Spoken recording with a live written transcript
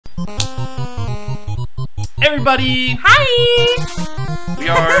Hey everybody! Hi! We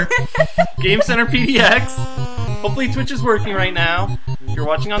are GameCenter PDX. Hopefully Twitch is working right now. If you're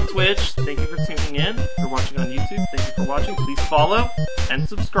watching on Twitch, thank you for tuning in. If you're watching on YouTube, thank you for watching. Please follow and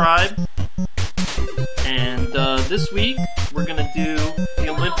subscribe. And this week, we're going to do the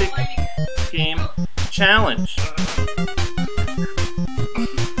Olympic Game Challenge.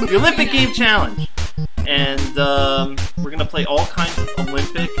 The Olympic Game Challenge. And we're going to play all kinds of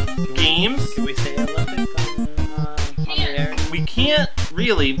Olympic games. Can we say Olympic on the air? We can't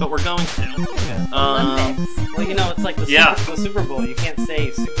really, but we're going to. Okay. Olympics. Well, you know, it's like the Super Bowl. You can't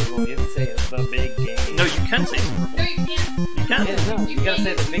say Super Bowl. You have to say it's the big game. No, you can say Super Bowl. No, you can't. You can. Yeah, no, you gotta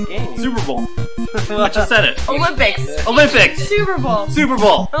say the big game. Super Bowl. I just said it. Olympics. Olympics. Super Bowl. Super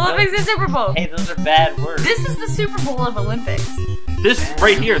Bowl. Olympics and Super Bowl. Hey, those are bad words. This is the Super Bowl of Olympics. This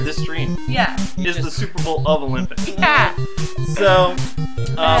right here, this stream, Yeah. is the Super Bowl of Olympics. Yeah. So,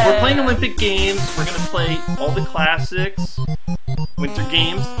 we're playing Olympic games. We're going to play all the classics. Winter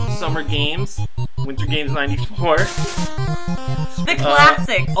Games, Summer Games, Winter Games 94. The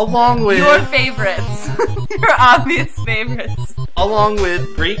classics. Along with... Your favorites. Your obvious favorites. Along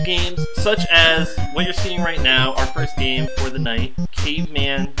with great games such as what you're seeing right now, our first game for the night,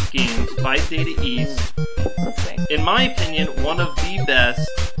 Caveman Games by Data East. In my opinion, one of the best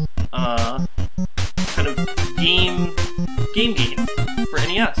kind of game games for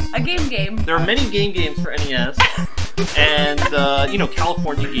NES. A game. There are many games for NES, and you know,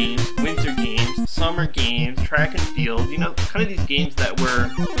 California games, winter games, summer games, track and field. You know, kind of these games that were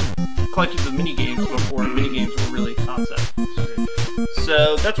collections of mini games before mini games were really a concept.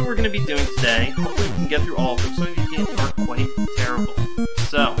 So that's what we're going to be doing today. Hopefully we can get through all of them. Some of these games are quite terrible.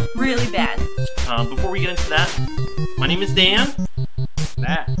 So Really bad. before we get into that, my name is Dan.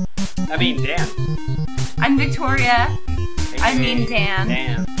 Dan. I'm Victoria. I mean Dan.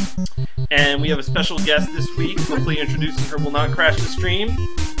 Dan. And we have a special guest this week. Hopefully introducing her will not crash the stream.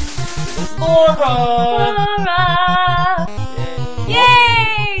 Laura! Laura!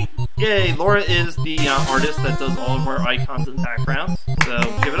 Yay! Yay! Laura is the artist that does all of our icons and backgrounds. So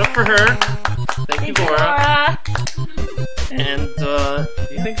give it up for her. Thank you, Laura. And Do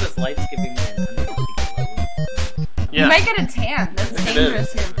you think this light's giving me an yeah. You might get a tan. That's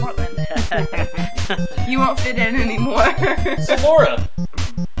dangerous here in Portland. You won't fit in anymore. So Laura,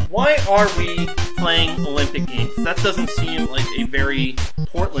 why are we playing Olympic games? That doesn't seem like a very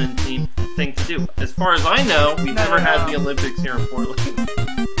Portland-themed thing to do. As far as I know, we've never had the Olympics here in Portland.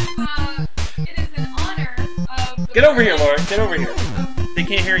 It is an honor of... Get over here, Laura. Get over here. They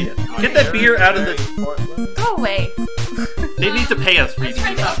can't hear you. Get that beer out of the... Go away. They need to pay us for Let's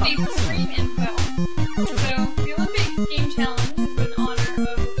using try to that. update the stream info. So, the Olympic Game Challenge is in honor of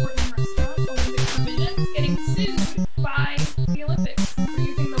the Portland restaurant Olympic Provisions getting sued by the Olympics for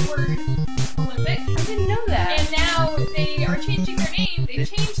using the word Olympic. I didn't know that. And now they are changing their name. They've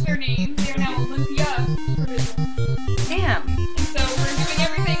changed their name. They are now Olympia Provisions. Damn. And so we're doing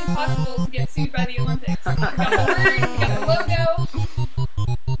everything possible to get sued by the Olympics. We got the word, we got the logo,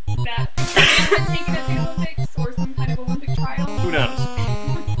 that picture been taken at the Olympics, or some kind of Olympic trial. Who knows?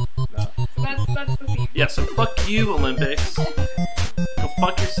 So that's the theme. Yeah, so fuck you, Olympics. Go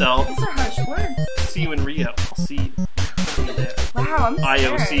fuck yourself. Those are harsh words. See you in Rio. I'll see you. There. Wow, I'm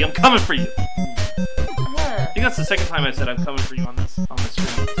scared. IOC, I'm coming for you. Ugh. I think that's the second time I've said I'm coming for you on this stream.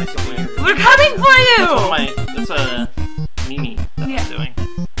 It's so weird. We're coming for you! That's a Mimi that Yeah. I'm doing.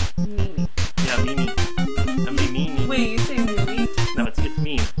 Mimi. Yeah, Mimi. I'm being Mimi. Wait, you say Mimi? No, it's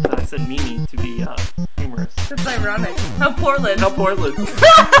me. But I said Mimi to be humorous. That's ironic. How Portland. How Portland.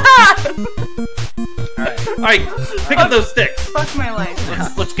 Alright, pick up those sticks. Fuck my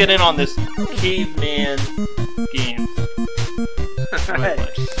life. Let's get in on this Caveman game. Alright.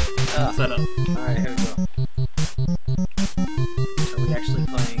 Set up. Alright, here we go. Are we actually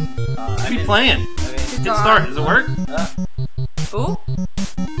playing? Keep playing. Okay. Hit start. Does it work? Ooh.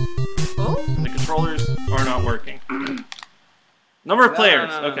 Ooh. The controllers are not working. Number of players.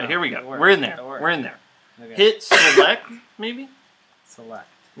 No, Okay, here we go. It works. We're in there. It works. We're in there. Okay. Hit select, maybe? Select.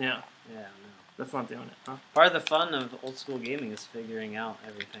 Yeah, Yeah, no. that's not doing it, huh? Part of the fun of old school gaming is figuring out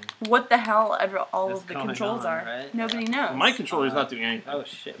everything. What the hell all What's of the going controls on, are? right? Nobody knows. My controller's not doing anything. Oh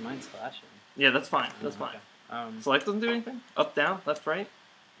shit, mine's flashing. Yeah, that's fine. That's fine. Okay. Select doesn't do anything? Up, down, left, right?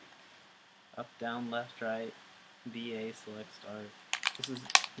 Up, down, left, right. BA, select, start. This is,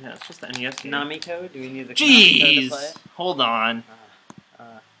 yeah, it's just the NES game. Konami code? Do we need the Konami code to play? Jeez! Hold on.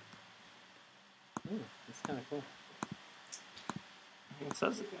 Ooh, that's kind of cool. It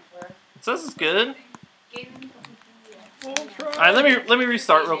says it's good. Alright, let me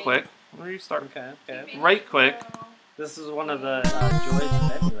restart real quick. Let me restart. Okay. Right quick. This is one of the joys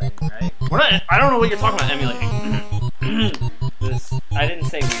of emulating, right? I don't know what you're talking about emulating. I didn't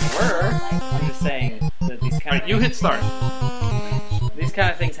say we were. I'm just saying that these kind Alright, of you hit start. these kind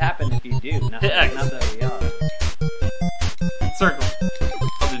of things happen if you do. Not, Hit X. not that we are. Circle.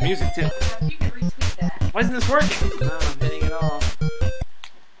 Oh, there's music too. You can retweet that. Why isn't this working? No, I'm hitting it all.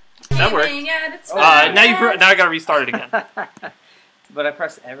 That worked. Aiming at its Now I gotta restart it again. But I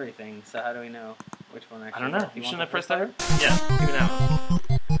pressed everything, so how do we know which one actually? I don't know. worked? You want shouldn't have the pressed first that. Yeah, give it out.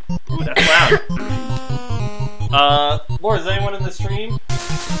 Ooh, that's loud. Laura, is anyone in the stream?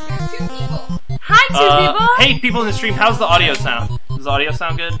 There's 2 people. Hi, 2 people. Hey, people in the stream, how's the audio sound? Does the audio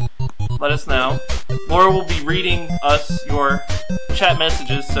sound good? Let us know. Laura will be reading us your chat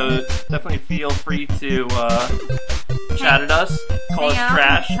messages, so definitely feel free to chat at us, call us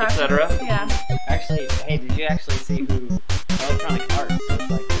trash, etc. Yeah. Actually, hey, did you actually see who Electronic Arts? So it's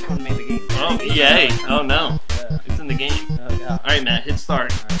like, which one made the game? Oh, EA. Oh no. Yeah. It's in the game. Oh, yeah. Alright, Matt, hit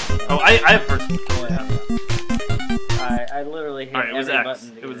start. Alright, Oh, I have first control, yeah. I literally hit Alright, it was every X.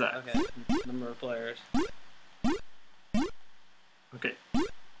 button. It was together. X. Okay. Number of players. Okay.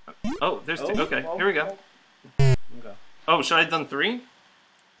 Oh, there's 2. Oh, Okay, oh, here we go. Okay. Oh, should I have done 3?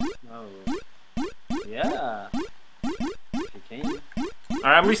 Oh. Yeah. If you can. Alright,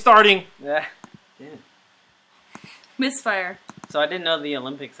 I'm restarting. Yeah. Damn. Misfire. So I didn't know the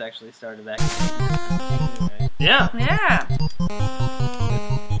Olympics actually started that game. Yeah, Yeah.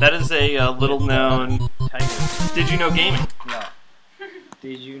 that is a little known Tiger. Did You Know Gaming. Yeah.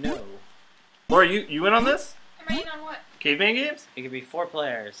 Did you know? Laura, you in on this? Am I in on what? Caveman games? It could be 4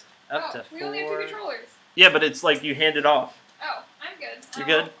 players. Up to 4. We only have 2 controllers. Yeah, but it's like you hand it off. Oh, I'm good. You're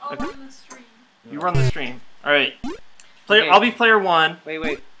good? I'll Okay. run the stream. You run the stream. Alright. Player Okay. I'll be player 1.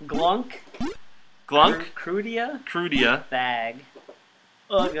 Wait. Glunk. Glunk. Crudia. Crudia. Thag.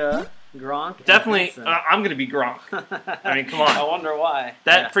 Ugga. Gronk. and Definitely, Vincent. I'm gonna be Gronk. I mean, come on. I wonder why.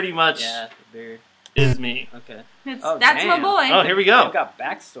 That Yeah. pretty much Yeah, the beard. is me. Okay. That's damn. my boy. Oh, here we I've go. got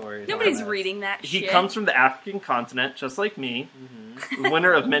backstories. Nobody's on this. reading that He shit. comes from the African continent, just like me. Mhm.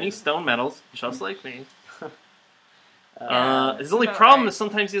 Winner of many stone medals, just like me. Yeah, His only about problem right. is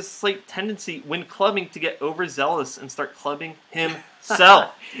sometimes he has a slight tendency when clubbing to get overzealous and start clubbing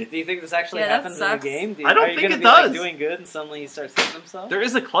himself. Do you think this actually Yeah, that happens in the sucks. game? I don't are you think gonna it be, like, does. doing good and suddenly he starts hitting himself? There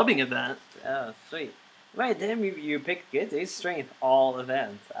is a clubbing event. Oh, sweet. Wait, damn, you picked good. He's strength all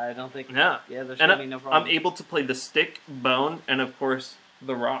events. I don't think. Yeah. Yeah, there And should be no problem. I'm able to play the stick, bone, and of course,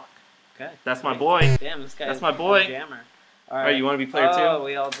 the rock. Okay. That's my Sweet. boy. Damn, this guy. That's is my boy. a jammer. Alright, you want to be player 2? Oh,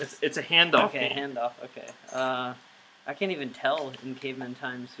 we all just. It's a handoff Okay, game. handoff. Okay. I can't even tell in caveman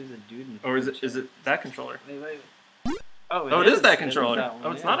times who's a dude and Or is who's it that controller? Wait. Oh, Oh, it is that It controller. that one,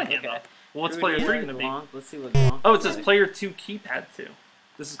 Oh, it's yeah. not a Okay. handoff. Well, what's player 3 gonna be? Glonk. Let's see what Glonk. Oh, it says player 2 keypad 2.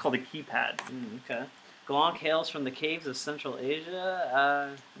 This is called a keypad. Okay. Glonk hails from the caves of Central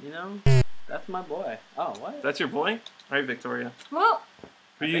Asia. That's my boy. Oh, what? That's your boy? Alright, Victoria. Well,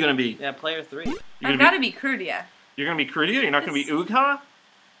 Who are you gonna be? Yeah, player 3. You're I've gonna got to be Crudia. You're gonna be Crudia? You're not gonna be Ugha?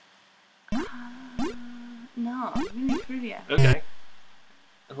 No, I'm gonna be Crudia. Okay.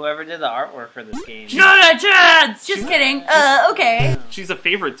 Whoever did the artwork for this game. Not a chance! Just kidding. Okay. She's a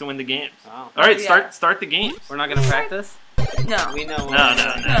favorite to win the games. Wow. Alright, Yeah. start the games. We're not gonna practice? No. We know.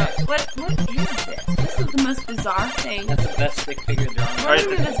 No. What is this? This is the most bizarre thing. That's the best stick figure drawing. Alright,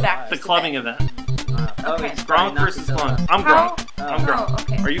 Move this back. The clubbing event. Okay. he's Gronk probably not versus because of Glonk. I'm How? Gronk. that. I'm Gronk. Oh,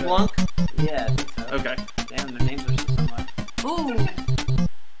 okay. Are you Glonk? Yeah, I think so. Okay. Damn, their names are so similar. Ooh.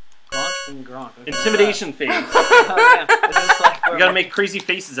 Glonk and Gronk. Okay. Intimidation phase. Oh, damn. Is this like You gotta make crazy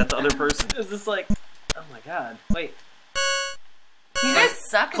faces at the other person. Is this like... Oh my god. Wait. You guys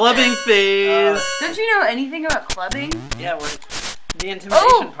suck at Clubbing this. phase. Don't you know anything about clubbing? Yeah, we're... The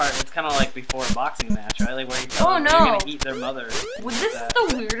intimidation part, it's kind of like before a boxing match, right? Like where you tell them no. you're gonna eat their mother. Well, this is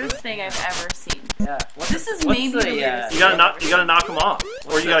the weirdest thing I've ever seen. Yeah. This is what's maybe the weirdest. You gotta knock them off,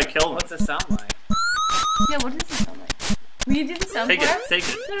 or you gotta kill them. What's it sound like? Yeah, what does this sound like? Will you do the sound Take for it, us? take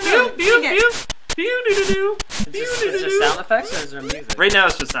it. No, Pew, pew, sing it. pew. Pew, doo, doo, doo. Pew, Is doo, this doo, just doo. sound effects or is there music? Right now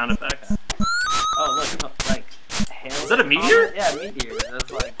it's just sound effects. Oh, look, like hail. Is that a meteor? Yeah, meteor.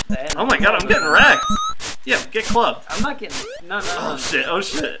 That's like the end. Oh my god, I'm getting wrecked. Yeah, get clubbed. I'm not getting. No. Oh shit, oh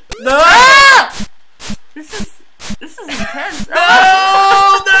shit. No! Ah! This is intense. No!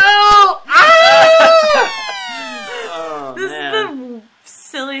 No! Ah! Oh This man. is the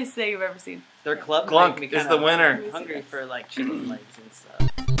silliest thing I've ever seen. Their club Glonk make me is kinda the winner. Hungry for like chicken legs and stuff.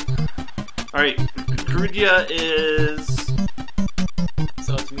 Alright, Crudia is...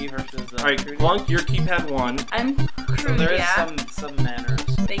 So it's me versus. Alright, Crudia. Glonk, your keypad 1. I'm So there is Crudia. some manners.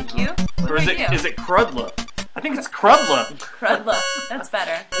 Thank you. What Or is do I do? it Crudla? I think it's Crudla. Crudla. That's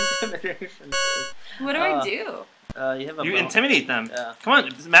better. Intimidation. What do I do? You have a You bone. intimidate them. Yeah. Come on,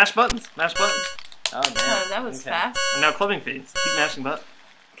 just mash buttons. Mash buttons. Oh, damn. Oh, that was Okay. fast. And now clubbing phase. Keep mashing buttons.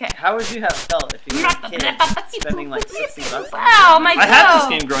 Okay. How would you have felt if you were a kid spending like $60 on Wow, my I had this toe.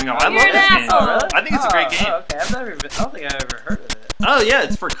 game growing up. I You're love an this game. asshole. Oh, really? I think it's a great game. Oh, okay. I don't think I've ever heard of it. Oh yeah,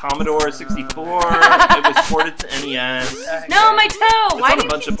 it's for Commodore 64. It was ported to NES. Okay. No, my toe. Why on do a you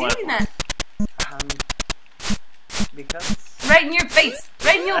bunch keep of doing that? Because. Right in your face.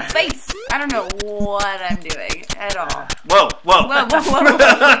 Right in your face. I don't know what I'm doing at all. Whoa, whoa. Whoa, whoa,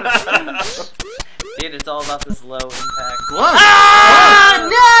 whoa. Dude, it's all about this low impact. Glunk. Oh,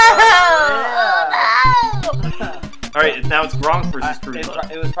 no! All right, now it's Gronk versus Charisma.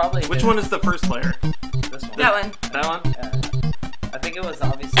 It was probably. Which one is the first player? This one. That one. That one? I think it was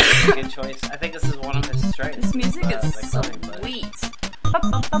obviously a good choice. I think this is one of his strengths. This music is like clubbing, but- sweet.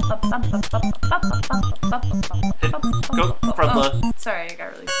 Go, Crudla. Oh, sorry, I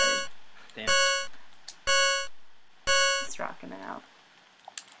got really excited. Damn. It's rocking it out.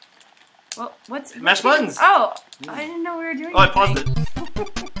 Well, what's Mash buttons. Oh, I didn't know we were doing. Oh, I paused it.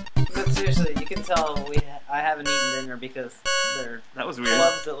 But seriously, you can tell I haven't eaten dinner because they're That was weird.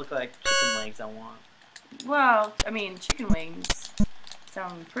 gloves that look like chicken legs I want. Well, I mean, chicken wings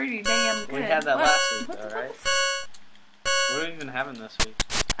sound pretty damn good. We had that What? last week, What though, the right? fuck? What are we even having this week?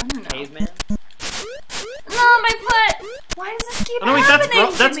 I don't know. Caveman? No, my foot! Why does this keep Oh no, wait, that's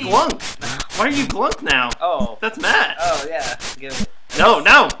happening that's to me? Glunk. Why are you Glunk now? Oh. That's Matt. Oh, yeah. Give it. No,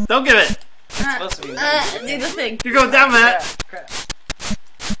 don't give it. It's supposed to be me. Do the thing. You're going down, Matt. Crap.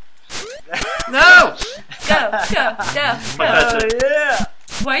 No. Go, go, go, Fuck go. that shit. Yeah.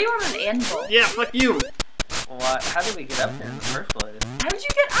 Why are you on an anvil? Yeah, fuck you. What? How did we get up here in the first place? How did you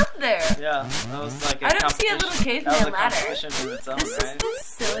get up there? Yeah, that was like a I don't see a little competition. That was caveman a ladder. competition in its own, This is right? the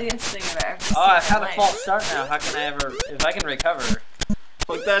silliest thing I've ever seen. Oh, I've in had my a life. false start now. How can I ever... If I can recover...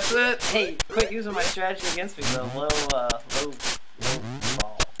 Fuck that shit. Hey, quit using my strategy against me, the low ball.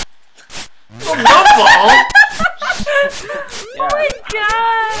 Oh, no ball. Oh my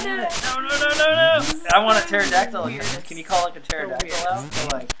god! No. I want a pterodactyl. Can you call like a pterodactyl out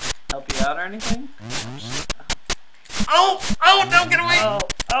to like help you out or anything? Oh, no, get away.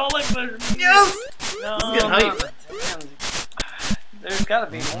 Oh, look, there's... Yes. No, This is getting hype. Damn. There's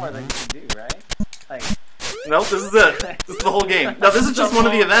gotta be more that you can do, right? Like... Nope, this is it. This is the whole game. No, this is just one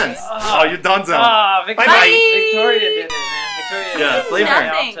of the events. Oh, you're done, zone. Ah, Bye-bye. Victoria did it, man. Victoria Yeah, did it. blame her.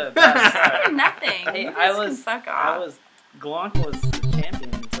 Nothing. Off to a bad start. You're nothing. Hey, You I guys can was, fuck off. Glonk was the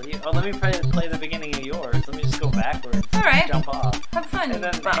champion. So let me play the beginning of yours. Let me just go backwards. All right. Jump off. Have fun, And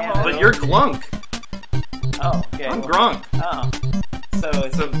then butthole. But you're Glunk. Oh, okay. I'm Gronk. Oh.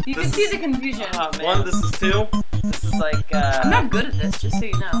 So You this can see is the confusion. oh, man. one, this is two. This is like, I'm not good at this, just so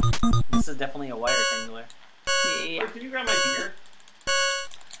you know. this is definitely a wire rectangular. Yeah. Can you grab my beer?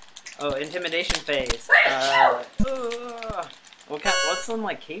 Oh, intimidation phase. What's some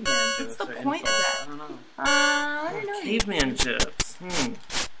like caveman jokes What's the or point of insults? that? I don't know. I don't know. Caveman chips.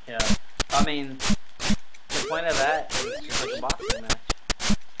 Yeah. I mean, the point of that is just like a boxing match.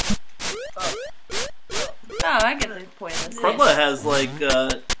 Oh, I get the point of this. Crudla has like,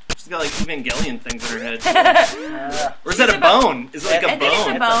 she's got like Evangelion things in her head. Or is that She's a bone? Is it like I a think it's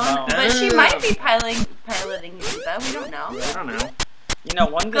a bone? bone, but she Ah. might be piloting Eva. We don't know. I don't know. You know,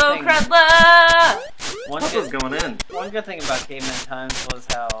 one good Go, thing. Crudla! Crudla's going in. One good thing about Caveman Times was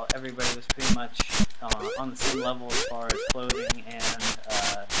how everybody was pretty much on the same level as far as clothing and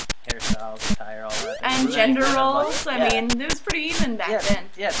hairstyles, attire, all that. And Really gender kind of, like- roles. I yeah. mean, it was pretty even back then.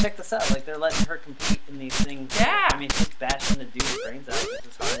 Yeah, check this out. Like, they're letting her compete in these things. Yeah. I mean, she's bashing the dude's brains out just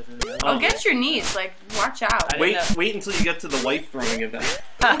as hard as any other. Oh, get your knees. Like, watch out. I didn't know- Wait until you get to the wife throwing event.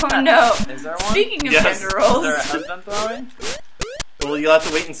 Oh, no. Is there one? Speaking of Yes. gender Is roles. there a husband throwing? Well, you'll have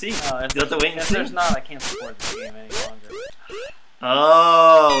to wait and see. If You'll have to wait and if see. there's not, I can't support this game any longer.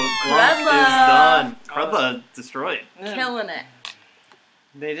 Oh, Glunk is Crudla. done. Crudla destroyed. Killing it.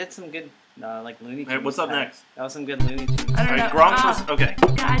 They did some good, like Looney Tunes. Alright, what's up next? That was some good Looney Tunes. I don't know. Alright, Gronk Oh. versus. Okay.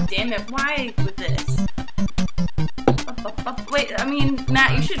 God damn it. Why with this? Wait, I mean,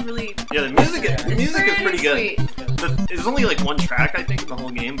 Matt, you should really... Yeah, the music is pretty good. sweet. There's only like one track, I think, in the whole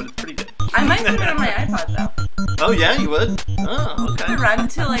game, but it's pretty good. I might put it on my iPod, though. Oh, yeah, you would? Oh, okay. To run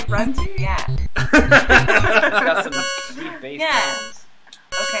to? Yeah. It's got some deep bass Yeah. tones.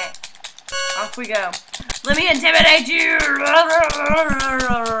 Okay. Off we go. Let me intimidate you! It's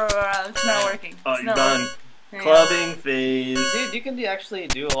not working. Oh, It's you're not done. working. Yeah. Clubbing phase. Dude, you can actually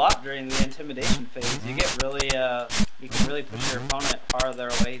do a lot during the intimidation phase. You get really, you can really push your opponent farther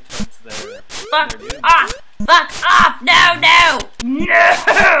away towards their Fuck doom. off! Fuck off! No!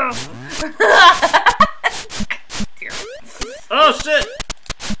 Oh, shit!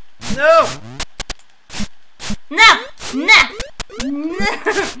 No! No! No! No!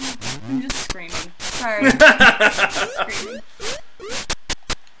 I'm just screaming. Sorry. Screaming.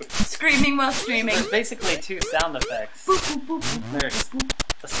 Screaming while streaming. There's basically two sound effects. There's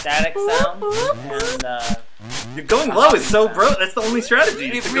a static sound and You're going low is so bro. That's the only strategy.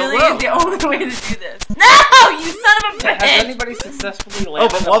 It Is to really go low. is the only way to do this. No! You son of a bitch! has anybody successfully Oh,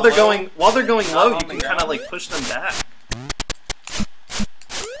 landed but while they're low? going low, you on can the kind ground? of like push them back.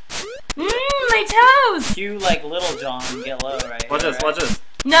 My toes! Cue like Little John and get low, right? Watch here, this. right? Watch this.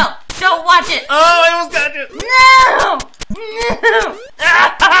 No! Don't watch it! Oh, I almost got you. No! No!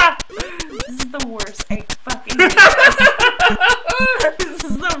 Ah! This is the worst. I fucking hate this. This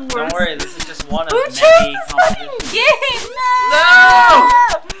is the worst. Don't worry, this is just one of Who many chose this fucking competitions. game? No!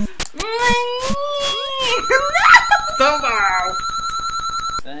 Don't.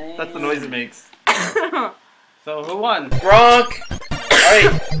 That's the noise it makes. So who won? Gronk. All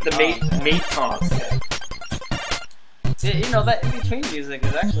right, the mate toss. Yeah, you know, that in between music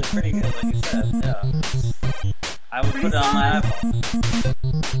is actually pretty good, like you said. Yeah. I would put it on my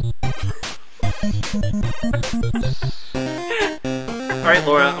iPhone. All right,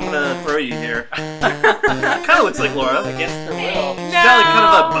 Laura, I'm gonna throw you here. Kind of looks like Laura. Against her will. She's got like kind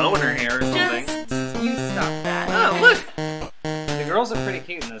of a bow in her hair or something. Just you stop that. Oh, look. The girls are pretty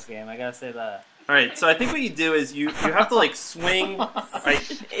cute in this game, I gotta say that. All right, so I think what you do is you have to like swing.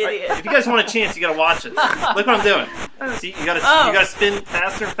 Right, Idiot. if you guys want a chance, you gotta watch it. Look what I'm doing. See, you gotta spin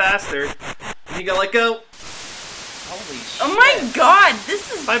faster and faster. And you gotta let go. Holy shit. Oh my god,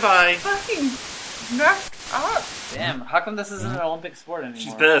 this is Bye bye. fucking messed up. Damn, how come this isn't an Olympic sport anymore?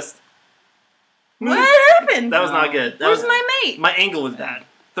 She's pissed. What happened? That was not good. That Where's was, my mate? my angle was bad.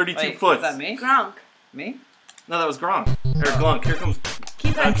 32 Wait, foot. is that me? Gronk. Me? No, that was Gronk. Or Glunk. Here comes.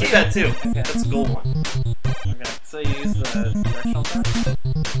 Keep that Keep too. that too. Okay. That's the gold one. Okay. So you use the directional pad?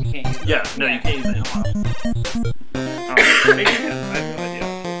 You can't use it. Yeah, no, you can't use it in a while. Oh, maybe you can. I have no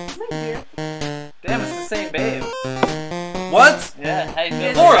idea. Damn, it's the same babe. What? Yeah, how you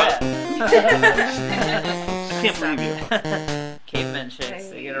doing? Laura! Yeah. I can't believe you. Caveman chicks,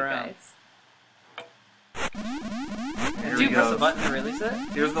 they get around. Here Do we you press go. a button to release it?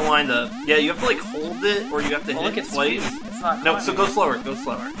 Here's the windup. Yeah, you have to like hold it, or you have to Well, hit look it at twice. speed. It's not No, climbing. so go slower. Go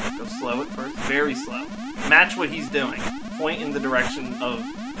slower. Go slow at first. Very slow. Match what he's doing. Point in the direction of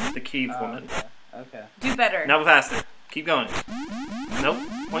the cave woman. Okay. Do better. Now faster. Keep going. Nope.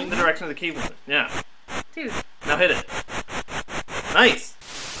 Point in the direction of the cave woman. Yeah. Dude. Now hit it. Nice.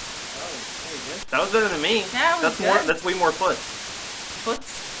 Oh, very good. That was better than me. That was That's good. more. That's way more foot.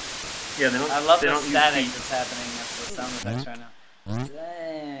 Foots. Yeah, they don't. I love they the don't use static feet. that's happening with the sound effects right now.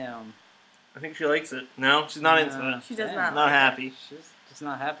 Damn. I think she likes it. No, she's not into it. She does Damn. not. Not happy. She's just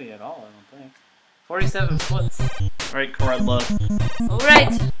not happy at all, I don't think. 47 foots. All right, Corella.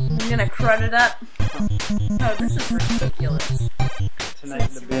 Alright. I'm gonna crud it up. Oh, this is ridiculous. Tonight This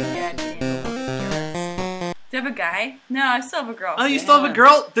the is big. ridiculous. Do you have a guy? No, I still have a girl. Oh, you still have a Yeah.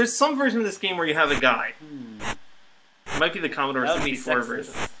 girl? There's some version of this game where you have a guy. Hmm. It might be the Commodore That would be 64 sexist.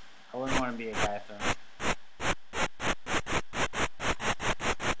 version. I wouldn't want to be a guy for him.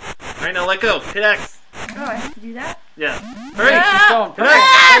 All right, now let go. Hit X. Oh, I have to do that? Yeah. Hurry. Ah! She's going pretty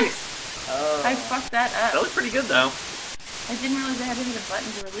Ah! in the face. Oh. I fucked that That up. looked pretty good though. I didn't realize I had to hit a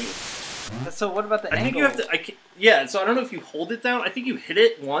button to release. So what about the I angle? think you have to. Yeah. So I don't know if you hold it down. I think you hit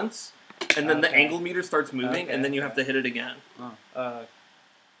it once, and then the Okay. angle meter starts moving, Okay. and then you have to hit it again.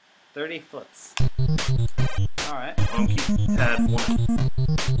 30 foots. Alright. Keep pad 1.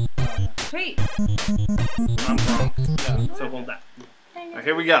 Wait. I'm wrong. Yeah. So hold that. All right,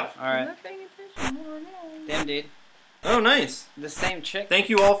 here we go. Alright. I'm not paying attention. Oh, no. Damn, dude. Oh, nice. The same chick. Thank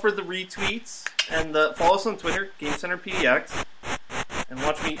you all for the retweets, and follow us on Twitter, GameCenter PDX, and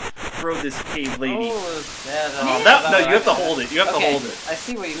watch me throw this cave lady. Oh, yeah, No, you have to hold it. You have to hold it. I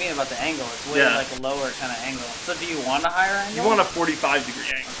see what you mean about the angle. It's way Yeah. like a lower kind of angle. So do you want a higher angle? You want a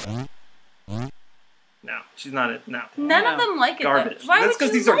 45-degree angle. No, she's not it. No. None of them like it. though. Garbage. Why That's would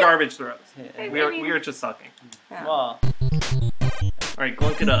because you these are like- garbage throws. Yeah. We are just sucking. Yeah. Well, Alright,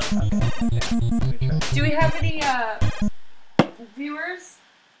 glunk it up. okay. Let me try. Do we have any viewers?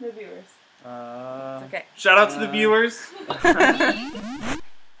 No viewers. Uh, Okay. Shout out to the viewers. Wait,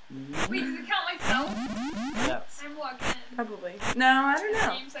 does it count myself? yes. I'm logged in. Probably. No, I don't know.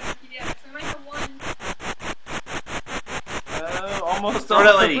 GameCenter PDX. We might have one. Almost. Throw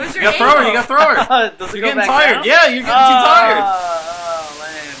that lady. Where's You your got throw her. You angle? got throw her. Does it You're go getting back tired. down? Yeah, you're getting too tired. Oh,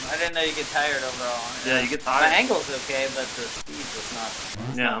 lame. I didn't know you get tired overall. Yeah, you get My tired. angle's okay, but the speed was not.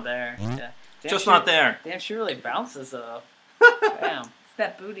 It's Yeah. not there. Yeah. Damn, Just she- not there. Damn, she really bounces though. Damn. It's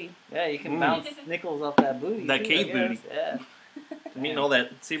that booty. Yeah, you can Mm. bounce nickels off that booty. That too, cave I booty. guess. Yeah. I'm eating all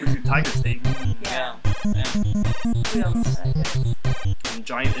that saber-tooth tiger steak. Yeah. We almost died, guys. And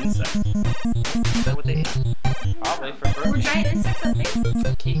giant insects. Is that what they ate? Probably for Were birds. giant insects a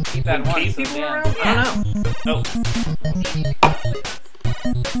thing? Keep at When once. cave So people were yeah. around? I don't know.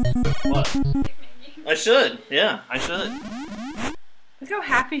 Oh, what? I should. Yeah, I should. Look how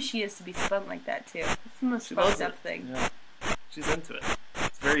happy she is to be spun like that, too. It's the most She loves fucked up it. thing. Yeah. She's into it.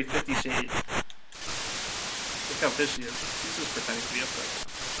 It's very 50 Shades. Look how pissed she is. She's just pretending to be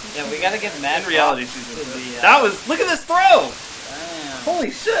upset. Yeah, we gotta get mad. In reality, she's to into the, it. That was. Look at this throw! Damn.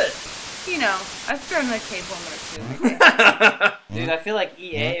 Holy shit! You know, I've thrown a cave one or two. Dude, I feel like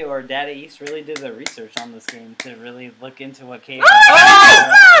EA or Data East really did the research on this game to really look into what Caveman.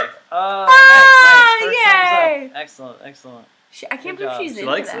 Oh! Oh, nice. First Yay! thumbs up. Excellent, excellent. I can't Good believe job. she's She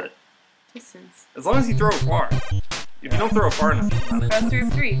into likes that. it. Distance. As long as you throw it far. If you don't throw it far enough, she's not into Round it. 3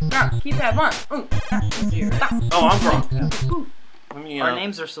 of 3. No, keep that one. Oh, I'm wrong. Let me, Our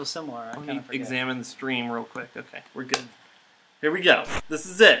names are so similar. I Let kind me of forget. examine the stream real quick. Okay, we're good. Here we go. This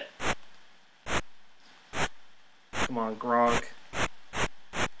is it. Come on, Gronk.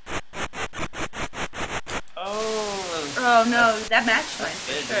 Oh, Oh no, that matched mine that's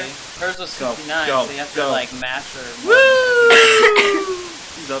for good, sure. dude. Hers was Go, 59, go, so you have go. to like match her. Woo!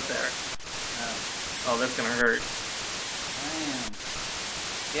 She's up there. Oh, Oh, that's gonna hurt. damn.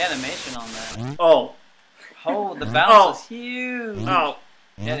 The animation on that. Oh. Oh, the bounce Oh. was huge. Oh.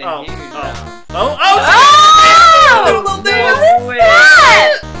 Getting Oh. huge Oh. bounce. Oh. Oh! Little What dance. is way.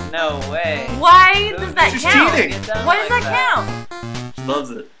 that? No way. Why does that She's count? cheating. Get down Why does like that count? She loves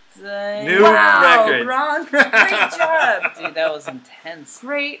it. Dang. New Wow, record. Gronk, great job. Dude, that was intense.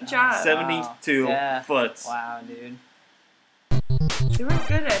 Great job. 72 Yeah. foots. Wow, dude. You were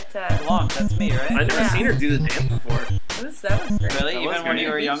good at Long, that's me, right? I've never Yeah. seen her do the dance before. that was great. Really? That was Even when great. you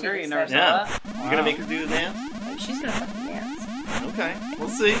were Beat younger, you you never this saw Yeah. that? You gonna make her do the dance? She's gonna fucking dance. Okay. We'll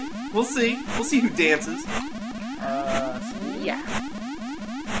see. We'll see. We'll see who dances. Yeah.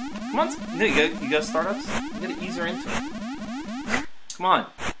 Come on. No, you got startups? You gotta ease her into it. Come on.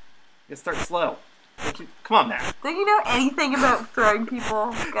 You gotta start slow. Come on, Matt. Don't you know anything about throwing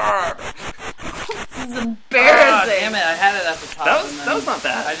people? God. This is Ah, embarrassing. damn it, I had it at the top. That and then was not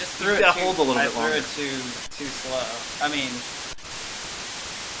bad. I just threw You it gotta too, hold a little I bit threw longer. it too slow. I mean,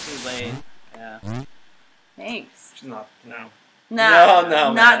 too late. Yeah. Thanks. She's not. No. No,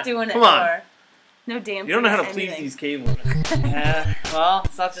 no, not man. doing it Come on. more. No dancing. You don't know how to anything. please these cave women. Yeah. Well,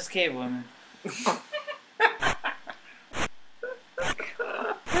 it's not just cave women.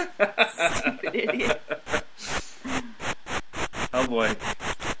 Stupid idiot. Oh boy.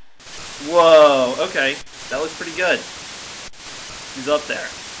 Whoa. Okay. That looks pretty good. She's up there.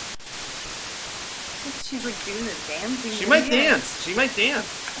 She's like doing the dancing. She might dance. She might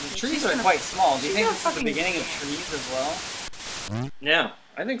dance. The trees She's are gonna- quite small. Do you she's think gonna this is the fucking beginning of dance. trees as well? Yeah,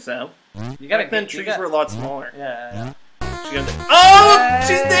 I think so. You gotta Back then, you trees got- were a lot smaller. Yeah. She got the- oh,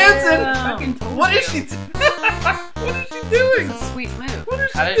 she's dancing. Fucking told What you. is she? What is she doing? It's a sweet move. What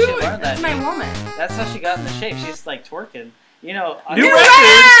is How she did she doing? learn that? That's my dude? woman. That's how she got in the shape. She's like twerking. You know. New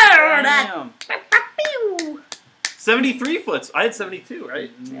record! Damn. 73 foots. I had 72,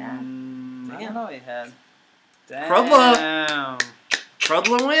 right? Yeah. I don't know what you had. Damn. Crudla.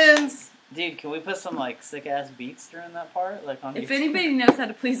 Crudla wins. Dude, can we put some like sick ass beats during that part? Like on If YouTube? anybody knows how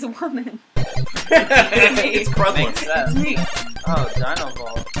to please a woman, It's Crudla. Makes it's sense. me. Oh, Dino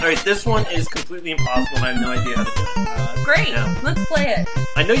Ball. Alright, this one is completely impossible and I have no idea how to do it. Great. Yeah. Let's play it.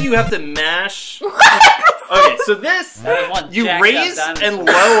 I know you have to mash. Okay, so this, That is one you jacked up raise dinosaur. and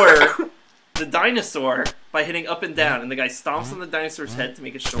lower the dinosaur by hitting up and down, and the guy stomps on the dinosaur's head to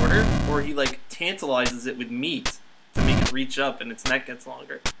make it shorter, or he like tantalizes it with meat to make it reach up and its neck gets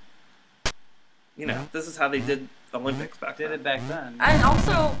longer. You know, this is how they did Olympics back Did then. it back then. And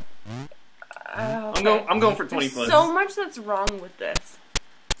also, I'm going for 20 there's foots. so much that's wrong with this.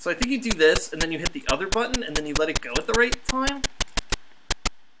 So I think you do this, and then you hit the other button, and then you let it go at the right time.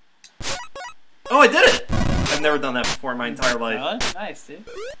 Oh, I did it! I've never done that before in my entire life. Really? Nice, dude.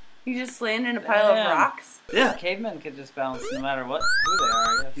 You just land in a pile of Damn. rocks. Yeah, Cavemen could just bounce no matter what who they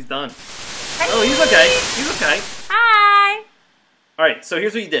are, I guess. he's done. Oh, he's okay. He's okay. Hi. Alright, so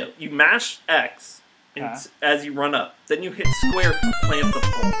here's what you do. You mash X as you run up. Then you hit square to plant the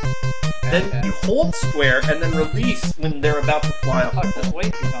pole. Then Okay. you hold square and then release when they're about to fly up. Fuck, that's way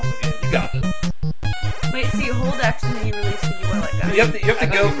too complicated. You got it. Wait, so you hold X and then you release when you want to let go. You have to I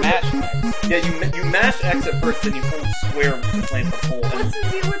go thought from you mashed. yeah. You mash X at first, then you hold square to plant the pole. And What's the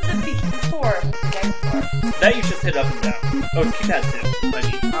deal with the beat before? With the guy before? that you just hit up and down. Oh, keypad too. I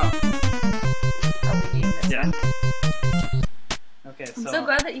mean, Oh, I'll be eating this yeah. one. Okay, I'm so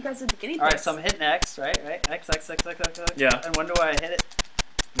glad that you guys are the guinea pigs. Alright, so I'm hitting X, right? X. Yeah. And when do I hit it?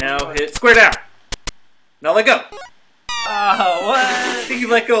 Now hit square down. Now let go. Oh, what? I think you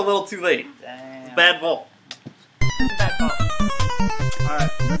let go a little too late. Damn. Bad vault. It's a bad fault. Alright.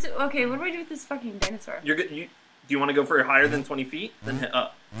 Okay, what do I do with this fucking dinosaur? You're good. Do you want to go for higher than 20 feet? Then hit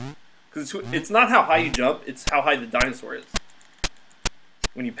up. Because it's not how high you jump, it's how high the dinosaur is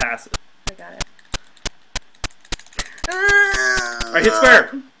when you pass it. I got it. Alright, hit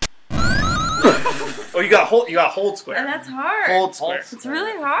square. Oh, you got hold square. And that's hard. Hold square. It's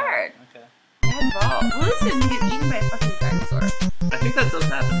really hard. Okay. Bad ball. Well, this didn't get eaten by a fucking dinosaur. I think that does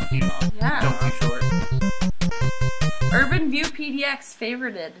happen to you. Yeah. Jump too short. Urban View PDX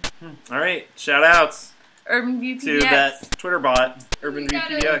favorited. Alright, shout outs Urban View PDX. to that Twitter bot, Urban View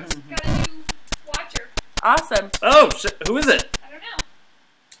PDX. Got a new watcher. Awesome. Oh, who is it? I don't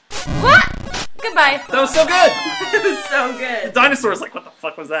know. What? Goodbye. That was so good! It was so The good. dinosaur's like, what the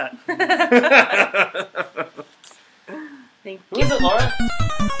fuck was that? Thank Who you. is it, Laura?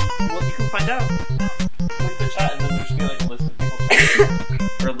 Well, you can find out. Click the chat and then there's gonna be like a list of people.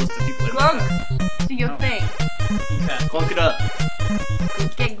 Or a list of people. in Glunk. there. Do your thing. Okay. Clunk it up.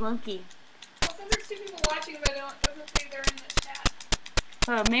 Get glunky. Well, since there's 2 people watching, but doesn't say they're in the chat.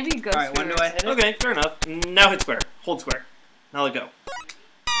 Oh, maybe go. Alright, when do I hit it? Okay, fair enough. Now hit square. Hold square. Now let go.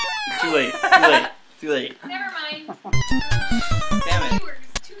 Too late. Too late. Too late. Never mind. Damn it. Viewers,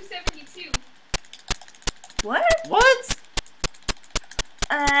 272. What? What?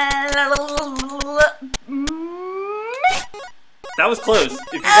 That was close.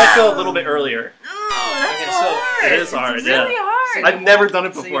 If you let go a little bit earlier. Oh, that's Okay, so hard. it is hard, It's really yeah. hard. I've never done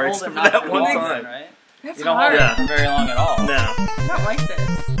it So you before, hold except it for not that for one long, time. right? That's You don't hard. hold Yeah. it for very long at all. No. I don't like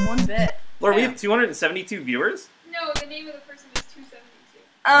this one bit. Laura, we Yeah. have 272 viewers? No, the name of the person is 272.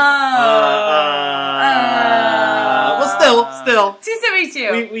 Well, still.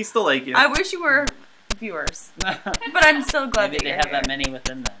 272. We still like you. I wish you were viewers, but I'm so glad Maybe that they you're have here. that many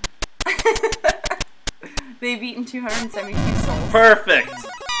within them. They've eaten 272 souls. Perfect.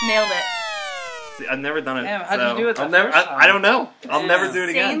 Nailed it. See, I've never done it. Damn, how'd so you do it the I'll never, first I don't know. I'll Yeah. never do it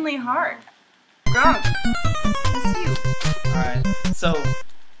again. Insanely hard. Grunk. That's you. Alright, so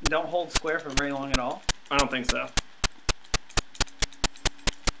don't hold square for very long at all. I don't think so.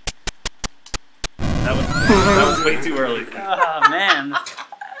 That was way too early. Oh, man.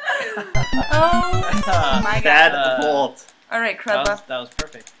 Oh my god. Bad vault. Alright, That Crudla. was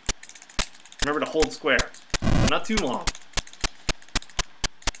perfect. Remember to hold square, but not too long.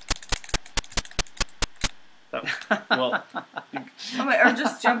 Well, Oh my, or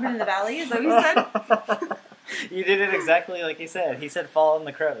just jump into the valley? Is that what you said? You did it exactly like he said. He said fall in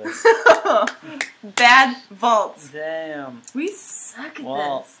the crevice. Bad vaults. Damn. We suck at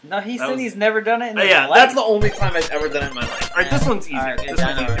Well, this. no, he That said was- he's never done it in his yeah, life. that's the only time I've ever done it in my life. Alright, this one's easier. Alright, This okay,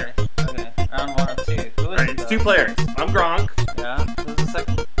 one's done easier. already. Okay, round 1 of 2. Who is Alright, it, it's though? 2 players. I'm Gronk. Yeah, who's the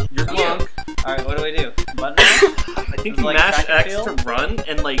second? You're Glunk. Alright, what do we do? Button? I think It's you like mash track and X field? to run,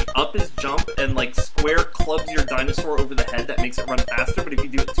 and like up is jump, and like square clubs your dinosaur over the head. That makes it run faster. But if you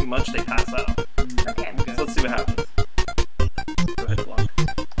do it too much, they pass out. Okay. Okay. So let's see what happens. Go ahead, Glunk.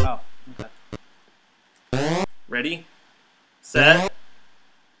 Oh, okay. Ready, set,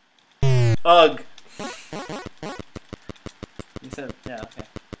 ugh. You said, yeah,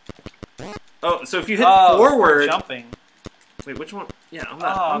 okay. Oh, so if you hit Oh, forward, jumping. wait, which one? Yeah, on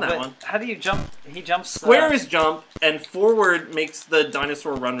Oh, that but one. how do you jump? He jumps. Square is jump, and forward makes the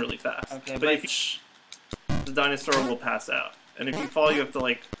dinosaur run really fast. Okay, but but- if you the dinosaur will pass out, and if you fall, you have to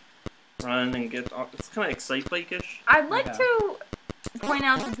like run and get. It's kind of excite bike-ish. I'd like Okay. to point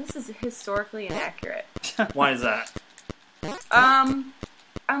out that this is historically inaccurate. Why is that?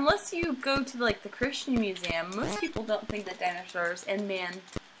 Unless you go to like the Christian Museum, most people don't think that dinosaurs and man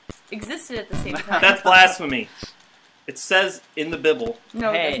existed at the same time. That's blasphemy. It says in the Bible.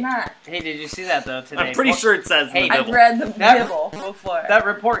 No, it Hey. does not. Hey, did you see that though today? I'm pretty sure it says Hey, in the I've Bible. read the That- Bible before. That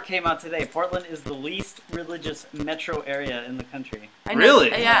report came out today. Portland is the least religious metro area in the country. I know- Really?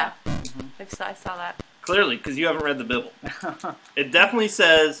 Yeah. Mhm. I saw that. Clearly, because you haven't read the Bible. It definitely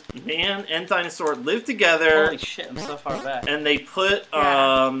says man and dinosaur live together, Holy shit, I'm so far back. and they put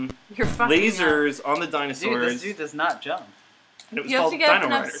Yeah. You're fucking me up. lasers on the Dude, dinosaurs. this dude does not jump. And it was You have called to get up Dino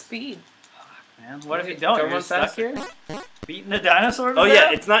enough Riders. speed. Man, what if you Go don't? You're run just stuck faster. here? Beating a dinosaur to Oh yeah,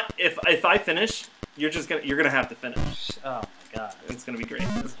 death? it's not. If I finish, you're gonna have to finish. Oh my god. It's gonna be great.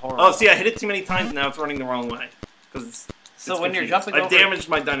 This is horrible. Oh, see, I hit it too many times. Now it's running the wrong way because So when you're jumping I've over, damaged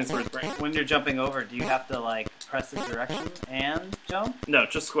my dinosaur's brain. when you're jumping over, do you have to like press the direction and jump? No,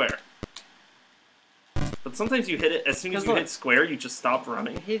 just square. But sometimes you hit it as soon as 'Cause you look- hit square, you just stop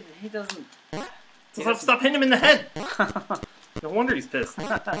running. He doesn't. So stop hitting him in the head. No wonder he's pissed.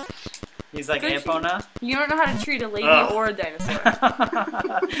 He's like, Good Epona. You don't know how to treat a lady Ugh. or a dinosaur.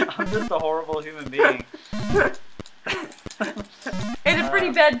 I'm just a horrible human being. And a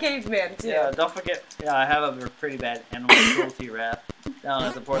pretty bad caveman, too. Yeah, don't forget. Yeah, I have a pretty bad animal cruelty rap down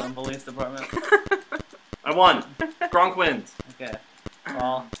at the Portland Police Department. I won. Gronk wins. Okay.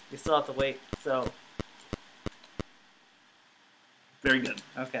 Well, you still have to wait. So, Very good.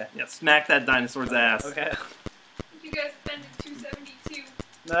 okay. Yeah, smack that dinosaur's ass. Okay. You guys offended 272.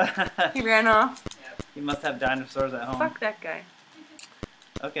 He ran off. You must have dinosaurs at home. Fuck that guy.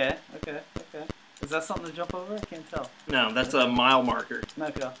 Okay. Is that something to jump over? I can't tell. No, that's a mile marker.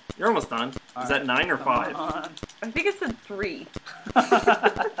 Okay. You're almost done. Is All that 9 or 5? I think it's a 3.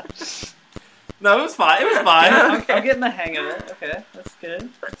 No, it was 5. It was 5. I'm getting the hang of it. Okay, that's good.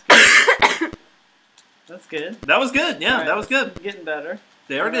 That's good. That was good. Yeah, All right, that was good. Getting better.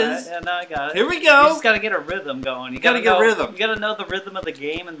 There it All right, is. Yeah, now I got it. Here we You go. just gotta get a rhythm going. You Gotta gotta get know, rhythm. You gotta know the rhythm of the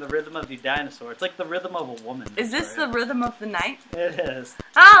game and the rhythm of your dinosaur. It's like the rhythm of a woman. Is this the rhythm of the night? It is.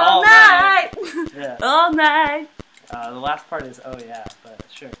 All All night! Yeah. All night! The last part is oh yeah, but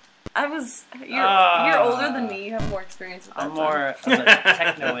sure. You're older than me, you have more experience with that I'm song. more of a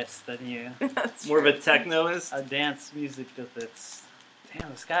technoist than you. That's More of a true. technoist. A dance music with its. Damn,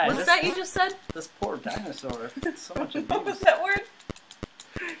 this guy. What's that you just said? This poor dinosaur. So much What was abuse. that word?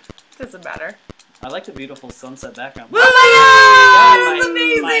 Doesn't matter. I like the beautiful sunset background. Oh my god! God, It's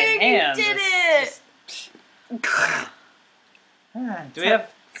my amazing! hands You did is it! Do we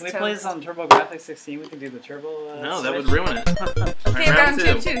have? Can we play this on TurboGrafx 16? We can do the turbo. No, that switch. would ruin it. Okay, Alright, round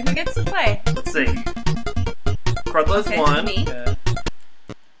 2 too. Who gets to play? Let's see. Crudla's Okay, won. me. Okay.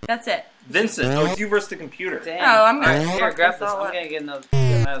 That's it. Vincent. Oh, it's you versus the computer. Damn. Oh, I'm gonna Alright, here, fuck grab this this. all I'm up. gonna get another.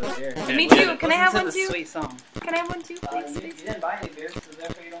 Get out of here. Okay, Me look too. at it. Can I have Listen one to the too? Sweet song. Can I have one too, please? You please? didn't buy any beers, so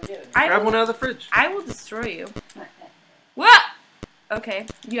therefore you don't get it. I Grab will, one out of the fridge. I will destroy you. What? Okay,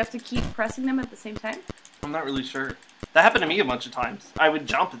 you have to keep pressing them at the same time? I'm not really sure. That happened to me a bunch of times. I would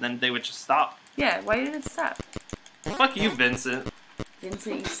jump and then they would just stop. Yeah, why did it stop? Fuck you, Vincent.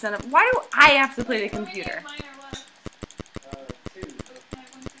 Vincent, you son of... Why do I have to play the computer? Mine are what? 2. Oh, can I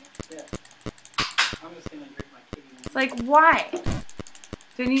have one too? Yeah. I'm just gonna drink my kitty. It's like, why?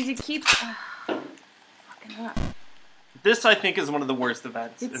 Do I need to keep... fucking up. This, I think, is one of the worst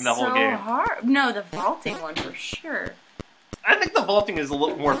events It's in the whole so game. hard. No, the vaulting one for sure. I think the vaulting is a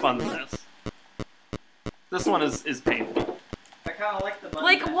little more fun than this. This one is painful. I kind of like the button.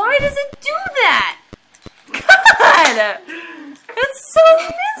 Like, why does it do that? God! It's so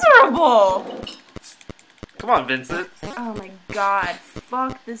miserable! Come on, Vincent. Oh my god.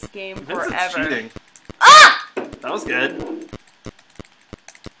 Fuck this game Vincent's forever. cheating. Ah! That was good.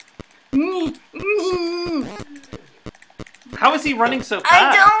 How is he running so fast?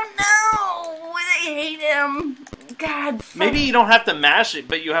 I don't know! I hate him. God, fuck. Maybe you don't have to mash it,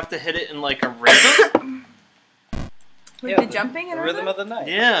 but you have to hit it in like a rhythm? Like Yeah, the jumping and the rhythm of the night.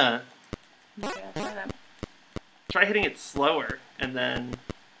 Yeah. Okay, I'll try that. Try hitting it slower, and then...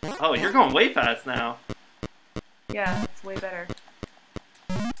 Oh, you're going way fast now. Yeah, it's way better.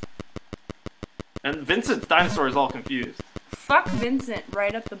 And Vincent's dinosaur is all confused. Fuck Vincent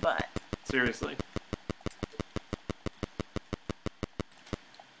right up the butt. Seriously.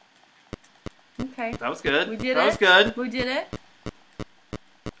 Okay. That was good. We did that it. was good. We did it.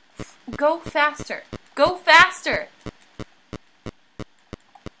 Go faster. Go faster.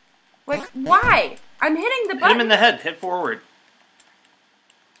 Like, why? I'm hitting the Hit button. him in the head. Hit forward.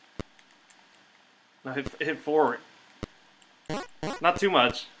 No, hit forward. Not too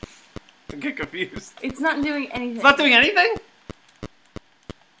much. I get confused. It's not doing anything. It's not doing anything?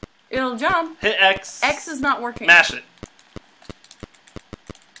 It'll jump. Hit X. X is not working. Mash it.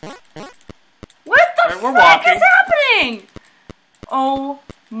 What the Alright, we're fuck walking. is happening? Oh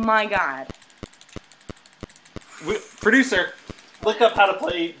my god. Producer, look up how to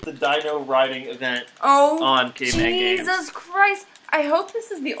play the dino riding event Oh, on Caveman Games. Jesus Christ. I hope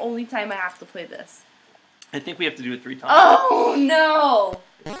this is the only time I have to play this. I think we have to do it 3 times. Oh, no.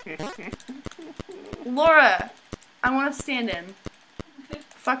 Laura, I want to stand in.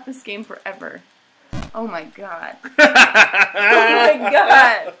 Fuck this game forever. Oh my god. Oh my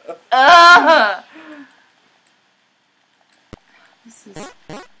god. Ugh.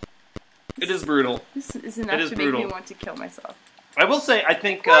 It is brutal. This is enough It is to make me brutal. want to kill myself. I will say, I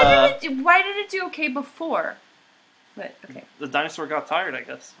think Why did it do okay before? But, okay. the dinosaur got tired, I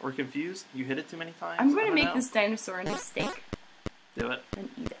guess. Or confused. You hit it too many times. I'm going I to don't make know. this dinosaur into steak Do it. and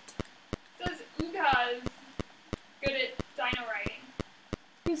eat it. Says Uga's good at dino riding.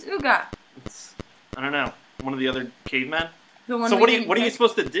 Who's Uga? It's, I don't know. One of the other cavemen? The one So we what are didn't you pick.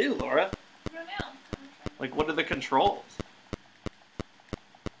 supposed to do, Laura? I don't know. Like, what are the controls?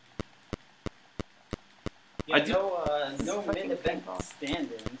 Yeah, I do. No Fucking mid-event paintball.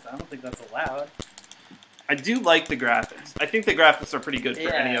 stand-ins. I don't think that's allowed. I do like the graphics. I think the graphics are pretty good for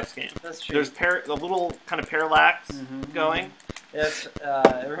Yeah, NES games. That's true. There's a little kind of parallax Mhm. going. It's,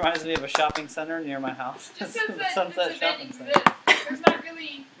 it reminds me of a shopping center near my house. Just because that Sunset this event Shopping Center. exists, there's not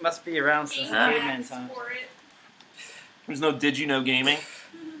really Must be around since the Caveman games time. for it. There's no Did You Know Gaming.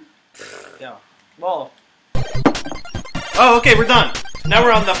 Yeah. Well, Oh, okay, we're done. Now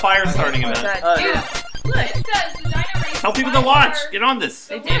we're on the fire starting event. God, dude, yeah. look. It does. The Dino Race Tell people by to watch. far Get on this.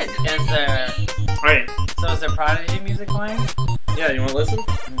 They the did. worst event Is there- in the- Alright. So is there Prodigy music playing? Yeah, you want to listen?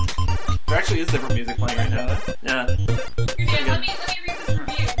 There actually is different music playing right now. Yeah. Here, Dan, let me read this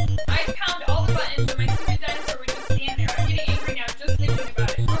review. I pound all the buttons and my stupid dinosaur would just stand there. I'm getting angry now just thinking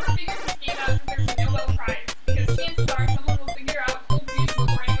about it. Whoever figures this game out deserves a Nobel Prize. Because chances are someone will figure out cool views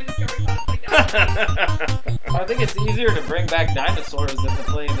before anyone discovers how to play dinosaurs. I think it's easier to bring back dinosaurs than to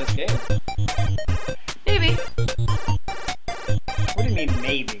play this game. Maybe. What do you mean,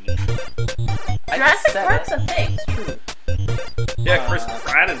 maybe? I just Jurassic said Park's it. a thing. It's true. Yeah, Chris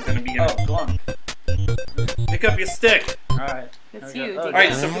Pratt is going to be in Oh, it. Glump. Pick up your stick. Alright. It's There we you. go. Dig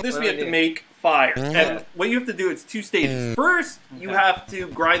Alright, it. so for this What we do have I to do? make fire. And what you have to do, it's 2 stages. First, you Okay. have to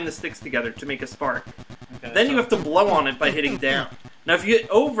grind the sticks together to make a spark. Okay, Then so- you have to blow on it by hitting down. Now, if you hit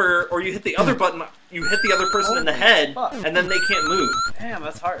over or you hit the other button, you hit the other person in the head, Fuck. and then they can't move. Damn,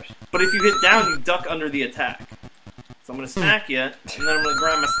 that's harsh. But if you hit down, you duck under the attack. So I'm gonna smack you, and then I'm gonna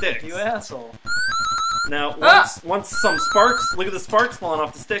grind my sticks. You asshole. Now, Ah! once some sparks, look at the sparks falling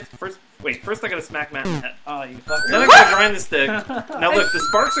off the sticks. First I gotta smack Matt in the head. Oh, you fucked Then I up. gotta grind the stick. Now look, the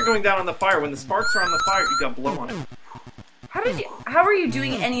sparks are going down on the fire. When the sparks are on the fire, you gotta blow on it. How are you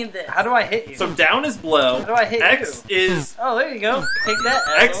doing any of this? How do I hit you? So down is blow. How do I hit X you? is Oh, there you go. Take that.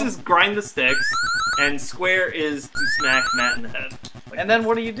 X asshole. is grind the sticks, and square is to smack Matt in the head. Like, And then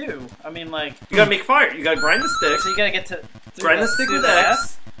what do you do? I mean, like, you gotta make fire. You gotta grind the sticks, so you gotta get to grind the stick with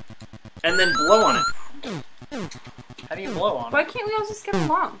X, and then blow on it. How do you blow on Why it? can't we all just get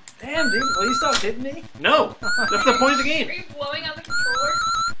along? Damn, dude, will you stop hitting me? No, that's the point of the Are game. you blowing on the controller?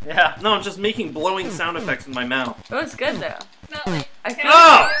 Yeah. No, I'm just making blowing sound effects in my mouth. Oh, it's good though. It's not like. I feel,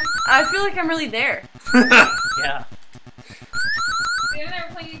 Oh! I feel like I'm really there. Yeah. Dan and I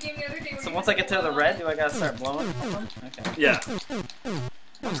were playing a game the other day. where So we once had I get to the red, do I gotta start blowing? Okay. Yeah.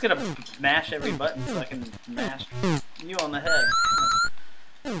 I'm just gonna mash every button so I can mash you on the head.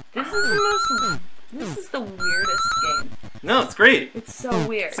 This is the weirdest game. No, it's great. It's so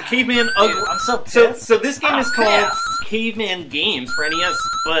weird. It's a Caveman Dude, Ugly. I'm so So pissed. this game is called Yeah. Caveman Games for NES,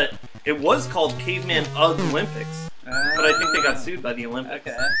 but it was called Caveman Ughlympics. But I think they got sued by the Olympics.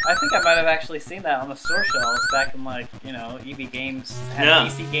 Okay. I think I might have actually seen that on the store shelves back in, like, you know, EB Games had Yeah.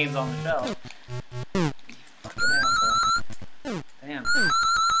 PC games on the shelf. You fucking asshole. Damn.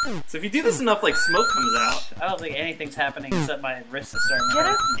 So if you do this enough, like smoke comes out. I don't think anything's happening except my wrist is starting to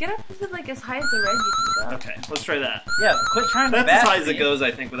hurt. Get up to like as high as the red you can go. Okay, let's try that. Yeah, but quit trying to That's bash as high as me. it goes, I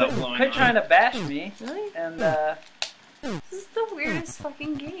think, without blowing. Quit on trying it. to bash me. Really? And, This is the weirdest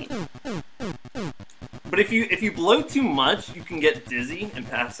fucking game. But if you blow too much, you can get dizzy and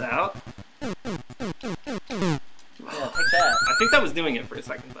pass out. yeah, take that. I think that was doing it for a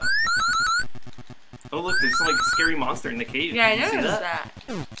second though. Oh look, there's some like scary monster in the cave. Yeah, I Did you see noticed that.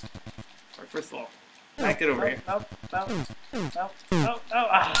 Alright, first of all, back it over here. Oh, oh, oh, oh, oh,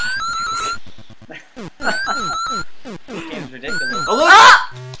 ah. This game's ridiculous. Oh look!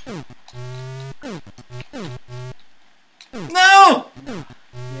 Ah! No!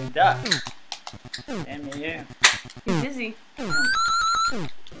 You duck. Damn you. You're dizzy.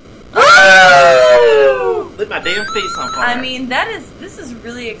 Lit my damn face on fire. I mean, this is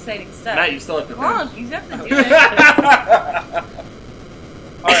really exciting stuff. Matt, you still have to Come on, finish. you have to do it.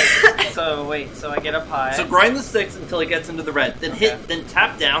 Alright, so wait, so I get up high. So grind the sticks until it gets into the red. Then Okay. then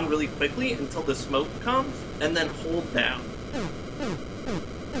tap down really quickly until the smoke comes, and then hold down.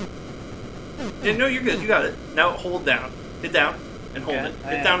 Yeah, no, you're good. You got it. Now hold down. Hit down and hold Okay, it. I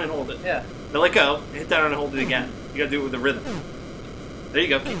Hit am. down and hold it. Yeah. Now let go. Hit down and hold it again. You gotta do it with a rhythm. There you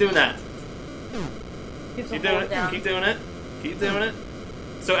go. Keep doing that. You have to Keep doing hold it. down. Keep doing it. Keep doing it.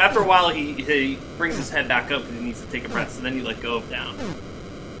 So after a while, he brings his head back up because he needs to take a breath. So then you let go of down.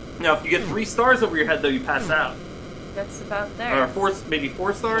 Now, if you get 3 stars over your head, though, you pass out. That's about Or there. 4, maybe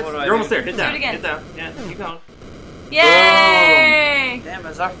 4 stars. What do I You're almost do? there. Hit Do down. it again. Hit down. Yeah, keep going. Yay! Damn,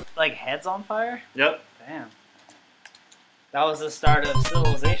 is our, like, heads on fire? Yep. Damn. That was the start of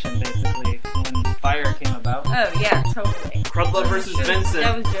civilization, basically, when fire came about. Oh yeah, totally. Crudlove versus Vincent.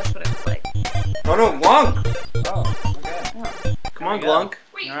 That was just what it was like. Oh no, Glunk! Oh, okay. Come on, There we go. Glunk.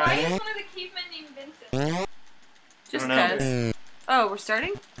 Wait, All why right. is one of the cavemen named Vincent? Just I don't know. cause. Oh, we're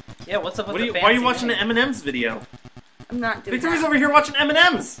starting? Yeah, what's up with the Why are you fancy watching the name? M&M's video? I'm not doing Victoria's that. over here watching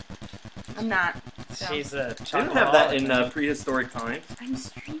M&M's. I'm not. So. She's a They didn't have that in chocolate. prehistoric times. I'm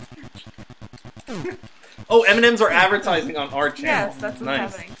streaming. Oh, M&M's are advertising on our channel. Yes, that's what's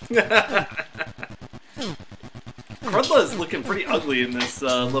nice. happening. Crudla is looking pretty ugly in this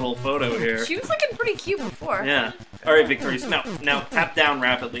little photo here. She was looking pretty cute before. Yeah. All right, Victoria. So now tap down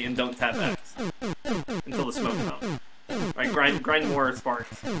rapidly and don't tap X until the smoke comes. All right, grind more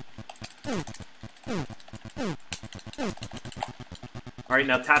sparks. All right,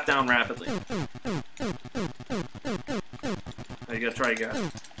 now tap down rapidly. Now you gotta try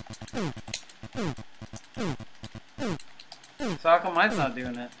again. So how come mine's not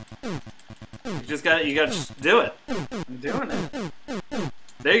doing it? You gotta just do it. I'm doing it.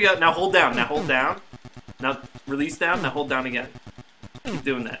 There you go. Now hold down. Now hold down. Now release down. Now hold down again. Keep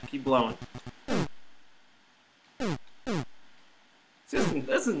doing that. Keep blowing.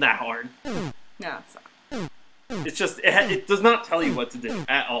 This isn't that hard. No, it's not. It's just it does not tell you what to do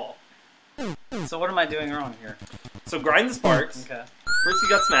at all. So what am I doing wrong here? So grind the sparks. Okay. First you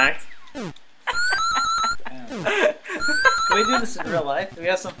got smacked. Yeah. Can we do this in real life? Do we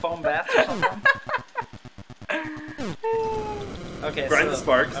have some foam baths or something? Okay, Grind so, the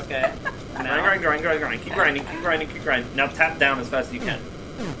sparks. Okay. Now. Grind. Keep grinding. Now tap down as fast as you can.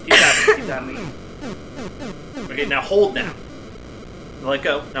 Keep tapping. Okay, now hold down. Now let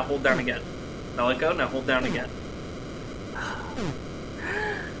go. Now hold down again. Now let go. Now hold down again.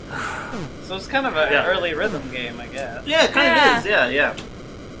 So it's kind of an Yeah. early rhythm game, I guess. Yeah, it kind of is. Yeah.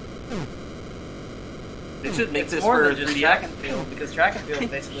 It should make It's this more for than just 3DS. track and field, because track and field is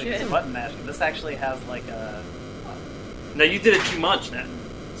basically Shit. just button mashing. This actually has like a... Now you did it too much now.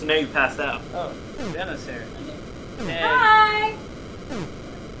 So now you passed out. Oh, Jenna's here. Hey. Hi!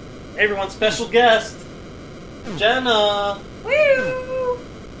 Hey everyone, special guest! Jenna! Woo!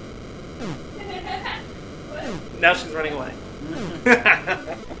 What? Now she's running away.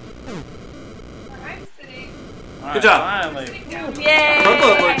 Where I'm sitting. Alright, Good job. Finally. Sitting down. Yay!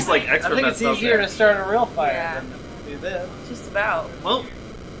 Crumble looks like I extra think it's messed up easier there. to start a real fire Yeah. than to do this. Just about. Well,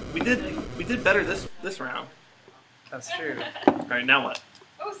 we did better this round. That's true. Alright, now what?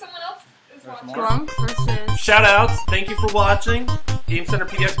 Oh, someone else is There's watching. more. Glunk versus. Shout outs, thank you for watching. GameCenter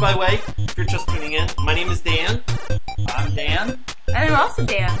PDX, by the way, if you're just tuning in. My name is Dan, I'm Dan. And I'm also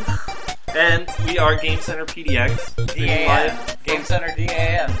Dan. and we are GameCenter PDX. Streaming DAN. live Game Center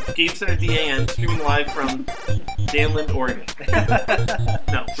DAN. GameCenter DAN, streaming live from Danland, Oregon.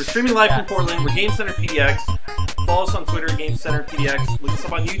 No, we're streaming live from Portland. We're GameCenter PDX. Follow us on Twitter, GameCenter PDX. Look us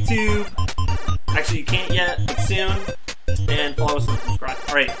up on YouTube. Actually, you can't yet, but soon. And follow us and subscribe.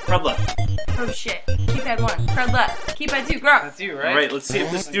 Alright, Crudla. Oh shit. Keypad 1. Crud left. Keypad 2. Grok. That's you, right? Alright, let's see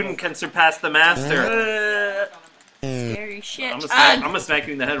if the student can surpass the master. Scary shit. I'm gonna smack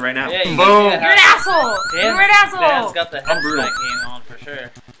you in the head right now. Yeah, you Boom! gotta You're an asshole! Dan- You're an asshole! Dan's got the I'm head brutal. smack game on for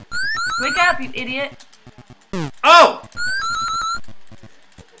sure. Wake up, you idiot. Oh!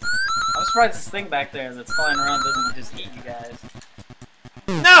 I'm surprised this thing back there that's flying around doesn't just eat you guys.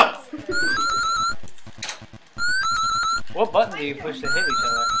 No! What button do you push to hit each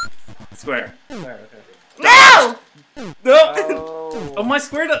other? Square. Where? Okay. No! No! Oh, Oh, my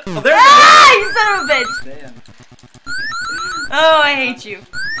square to- Oh, there it Ah, you son of a bitch! Dan. Oh, I hate you.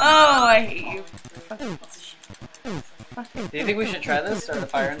 Oh, I hate you. Fucking Do you think we should try this? Start a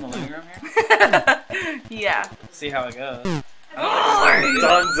fire in the living room here? yeah. See how it goes. is.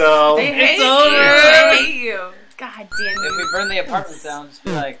 Dunzo! I hate It's you. over! I hate you. God damn If we you. burn the apartments down, just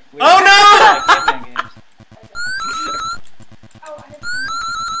be like, we Oh, no! like Caveman games. Oh, I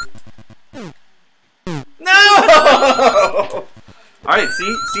have No! Alright,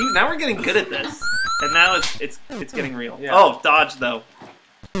 see, now we're getting good at this. And now it's getting real. Yeah. Oh, dodge though.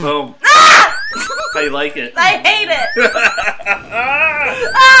 Boom. Ah! How you like it? I hate it.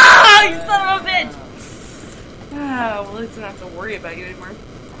 Ah, you son of a bitch. Oh, well, at least I don't have to worry about you anymore.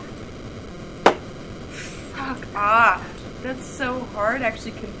 Fuck off. That's so hard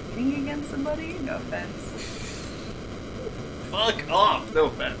actually competing against somebody. No offense. Fuck off. No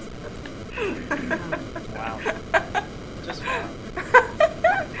offense. Wow. Just wow.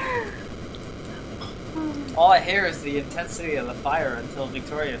 All I hear is the intensity of the fire until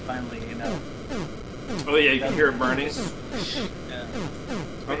Victoria finally, Oh yeah, you can hear it burning. Yeah.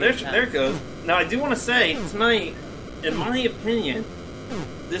 Oh, there it goes. Now I do want to say tonight, in my opinion,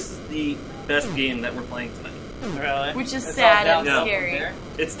 this is the best game that we're playing tonight. Really? Which is It's sad all and downhill from scary. there?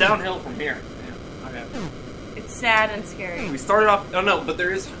 It's downhill from here. Yeah. Okay. It's sad and scary. We started off. Oh no, but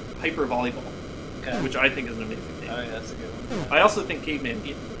there is Hyper Volleyball, Okay. which I think is an amazing game. Oh yeah, that's a good one. I also think Caveman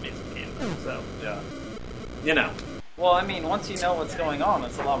is an amazing game. So Yeah. you know, Well, I mean, once you know what's going on,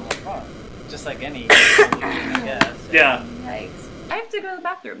 it's a lot more fun. Just like any game, I guess. Yeah. Yikes. I have to go to the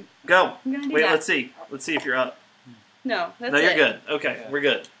bathroom. Go. I'm gonna do Wait, that. let's see. Let's see if you're up. No, that's No, you're it. good. Okay, we're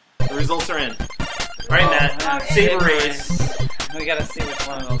good. The results are in. All right, Matt. Okay. Saber race. We gotta see which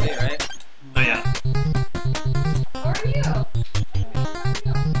one it'll be, right? Oh yeah. How are you?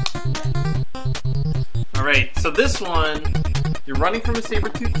 All right. So this one, you're running from a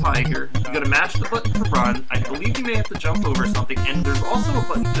saber-toothed tiger. You gotta mash the button to run. I believe you may have to jump over something, and there's also a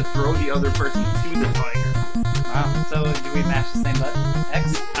button to throw the other person to the tiger. Wow. So do we mash the same button?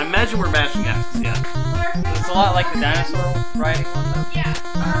 X? I imagine we're mashing X. Yeah. It's a lot like the dinosaur riding one, though. Yeah,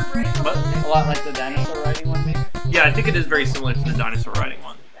 our brain. What? A lot like the dinosaur riding one, maybe? Yeah, I think it is very similar to the dinosaur riding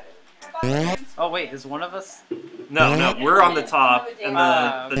one. Oh, wait, is one of us? No, we're on the top, and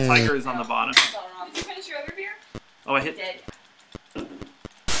the tiger is on the bottom. Did you finish your other beer? Oh, I hit.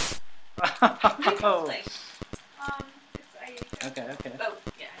 Oh. It's Okay. Oh,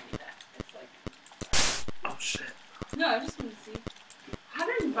 yeah, I knew that. It's like... Oh shit. No, I just want to see.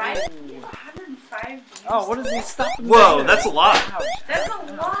 105 views. Oh, what is these stuff? Whoa, that's a lot. That's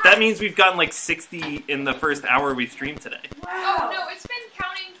a lot. That means we've gotten like 60 in the first hour we streamed today. Wow. Oh no, it's been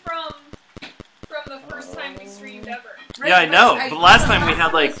counting from the first time we streamed ever. Yeah, I know, but last time we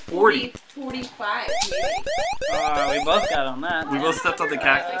had like 40. 45, maybe. We both got on that. We both stepped on the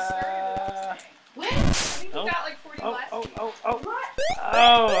cactus. What? I think we got like 40 last Oh. What?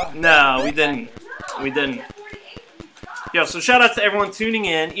 Oh. No, we didn't. No, We didn't. we had 48 when we stopped. Yo, so shout out to everyone tuning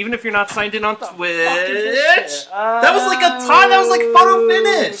in, even if you're not signed in on Twitch. That was like a tie. That was like photo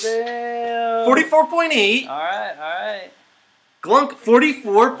finish. 44.8. Alright. Glunk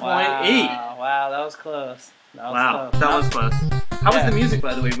 44.8. Wow, that was close. Wow, that was close. How was the music,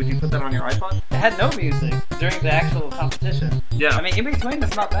 by the way? Would you put that on your iPod? It had no music during the actual competition. Yeah. I mean, in between,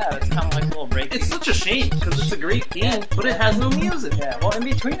 it's not bad. It's kind of like a little break. It's such a shame, because it's a great game, but it has no music. Yeah, well, in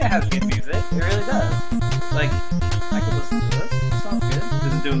between, it has good music. It really does. Like, I could listen to this. It sounds good.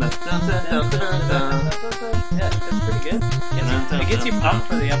 This is doing that. Dun, dun, dun, dun, dun. Yeah, it's pretty good. It gets you pumped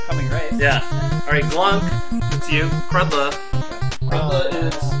for the upcoming race. Yeah. Alright, Glunk, it's you. Crudla. Crudla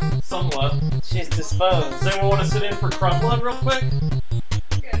is somewhat. She's disposed. Does anyone want to sit in for Crudla real quick?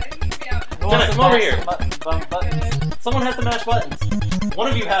 Good, I need to be out. Who wants to come over mash here. the buttons? Someone has to mash buttons. One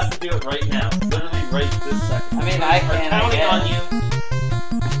of you has to do it right now. Literally right this second. I mean, I We're can. counting on you.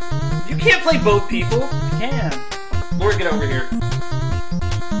 You can't play both people. I can. Laura, get over here.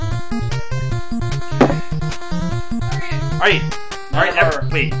 Alright.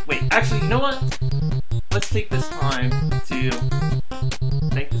 Alright, wait. Actually, you know what? Let's take this time to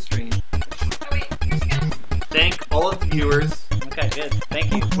thank the stream. Oh wait, here's again. Thank all of the viewers. Okay, good.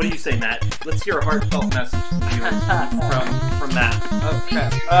 Thank you. What do you say, Matt? Let's hear a heartfelt message to the viewers from Matt. Oh,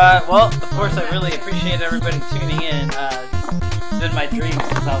 crap. Well, of course, I really appreciate everybody tuning in. It's been my dream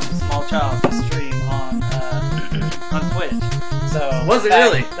since I was a small child to stream on Twitch. So Was it the fact-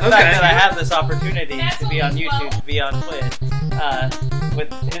 really? The Okay. fact that I have this opportunity That's to be on only YouTube, 12. to be on Twitch,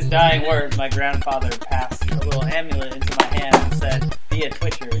 with his dying words, my grandfather passed a little amulet into my hand and said, "Be a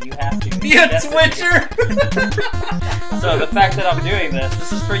Twitcher. You have to Be a Yes, Twitcher! So the fact that I'm doing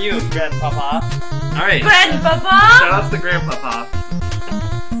this is for you, Grandpapa. Alright. Grandpapa! Shout out to the Grandpapa.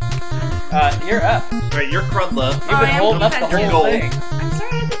 You're up. Alright, you're Crudla. You've I been am holding up the competitive. whole Gold. thing. I'm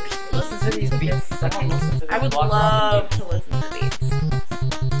sorry, I have to pee. Listen to these beats. Someone listen to these I would block love beats. to listen to beats.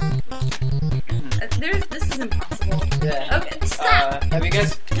 This is impossible. Yeah. Okay, stop!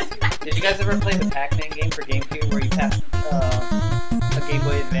 Did you guys ever play the Pac-Man game for GameCube where you passed a Game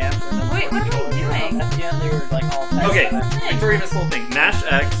Boy Advance and then Wait, what am I controllers were doing? on? At the end, they were like all tied Okay, together. Victoria, this whole thing. Mash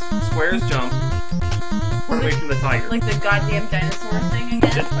X, squares jump, run away from the tiger. Like the goddamn dinosaur thing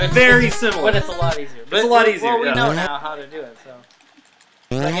again? It's very similar. But it's a lot easier. It's a lot easier, Well, we yeah. know now how to do it, so.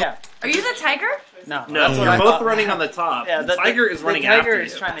 But yeah, Are you the tiger? no. No, that's what you're I both thought. running on the top. Yeah, the tiger is running the tiger after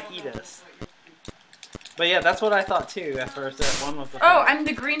is you. trying to eat us. But yeah, that's what I thought too at first. That one was the Oh, tiger. I'm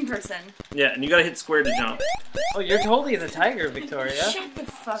the green person. Yeah, and you gotta hit square to jump. Oh, you're totally the tiger, Victoria. Shut the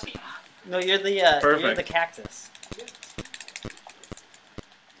fuck up. No, you're the Perfect. cactus.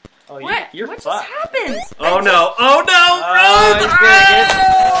 Oh, What? You're What just fucked. happened? Oh no! Oh no! Oh, Run! he's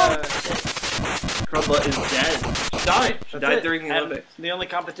gonna get Crudla is dead. She died. She That's died it. during the And Olympics. the only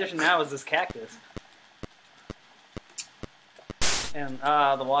competition now is this cactus. And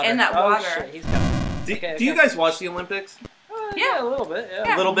the water. And that oh, water. Shit, he's coming. Do Okay, you okay. guys watch the Olympics? Yeah, a little bit. Yeah.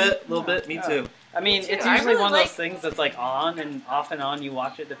 Yeah. A little bit. Me Yeah. too. I mean, Me it's too. I usually really one of like- those things that's like on and off and on. You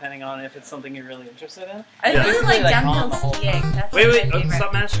watch it depending on if it's something you're really interested in. I Yeah. really It's like like on the downhill whole skiing. That's Wait, like wait. my favorite.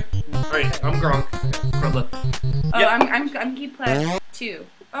 Stop mashing. Alright, I'm Gronk. Crudla. Oh, Yeah. I'm key player 2.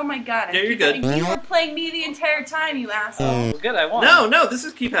 Oh, Oh my god. Yeah, you're good. You were playing me the entire time, you asshole. Well, good, I won. No, this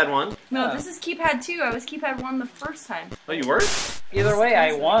is keypad 1. No, this is keypad 2. I was keypad 1 the first time. Oh, you were? Either way,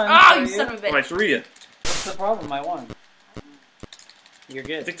 I won. Oh, for you son of a Oh, I bitch. threw you. What's the problem? I won. You're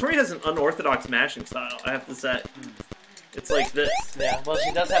good. Victoria has an unorthodox mashing style, I have to say. It's like this. Yeah, well,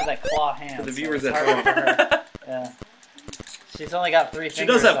 she does have that claw hand. For the so viewers it's at hard home. for her. Yeah. She's only got 3 She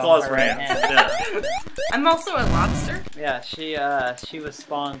fingers does have on claws her for right hands. hand. Yeah. I'm also a lobster. Yeah, she was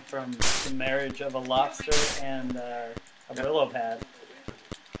spawned from the marriage of a lobster and a Brillo pad.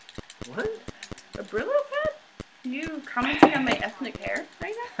 What? A Brillo pad? You commenting on my ethnic hair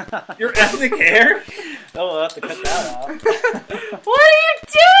right now? Your ethnic hair? Oh, we'll have to cut that out. What are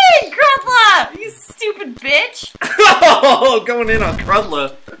you doing, Crudla? You stupid bitch. Oh, going in on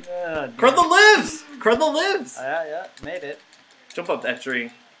Crudla. Crudla lives! Crudla lives! Yeah, made it. Jump up that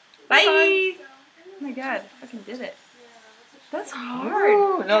tree. Bye. Oh my god, I fucking did it. That's hard.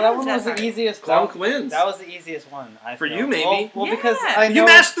 Ooh, no, that one How was is the hard? easiest. Clonk wins. That was the easiest one. For feel. you, maybe. Well, Yeah. because I know You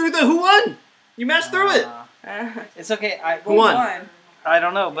mashed through the who won! You mashed through it! It's okay. Who won? I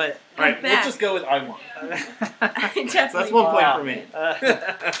don't know, but Alright, back. let's just go with I won. Definitely So that's 1 point Wow. for me.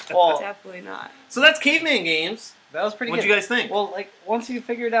 well, Definitely not. So that's Caveman Games. that was pretty What'd good. you guys think? Well, like once you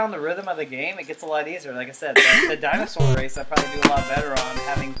figure down the rhythm of the game, it gets a lot easier. Like I said, the dinosaur race, I probably do a lot better on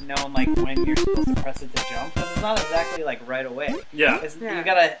having known like when you're supposed to press it to jump, because it's not exactly like right away. Yeah. You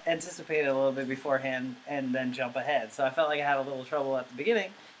gotta anticipate it a little bit beforehand and then jump ahead. So I felt like I had a little trouble at the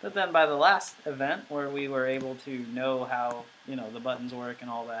beginning, but then by the last event where we were able to know how the buttons work and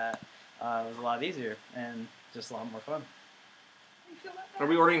all that, it was a lot easier and just a lot more fun. You feel that Are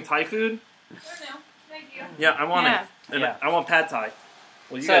we ordering Thai food? I don't know. Thank you. Yeah, I want Yeah. it. And Yeah. I want pad Thai.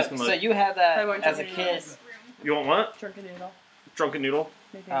 Well, you guys can look. So you had I that want as a chicken kid. noodles. You want what? Drunken noodle. Drunken noodle?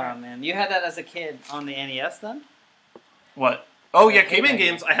 Oh man, you had that as a kid on the NES then? What? Oh, yeah, Okay, Caveman thank you.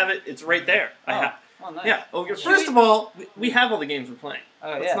 Games. I have it. It's right there. I have. Oh, nice. Yeah. Oh, first of all, we have all the games we're playing.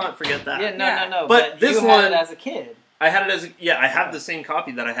 Oh, Let's yeah. not forget that. Yeah, no. But this you one- had it as a kid. I had it as I have the same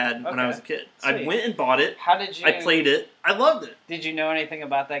copy that I had when I Okay. was a kid. I Sweet. went and bought it. How did you? I played it. I loved it. Did you know anything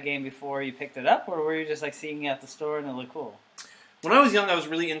about that game before you picked it up, or were you just like seeing it at the store and it looked cool? When I was young, I was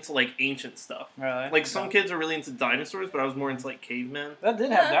really into like ancient stuff. Really? Like some kids are really into dinosaurs, but I was more into like cavemen. That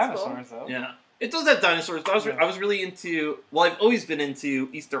did Yeah, have that's dinosaurs though. Yeah, it does have dinosaurs. But I was really into. Well, I've always been into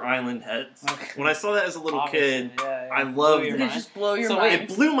Easter Island heads. Okay. When I saw that as a little Obviously, kid, yeah, I Blew loved your it. Did it mind. just blow your So mind? It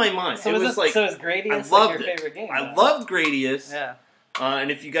blew my mind. So it was like so is Gradius I like loved your it. favorite game? I though? loved Gradius. Yeah.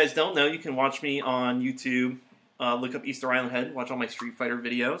 And if you guys don't know, you can watch me on YouTube. Look up Easter Island Head. Watch all my Street Fighter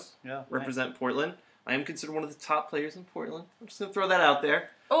videos. Yeah. Represent Portland. I am considered one of the top players in Portland. I'm just gonna throw that out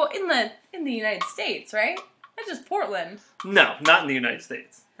there. Oh, in the United States, right? That's just Portland. No, not in the United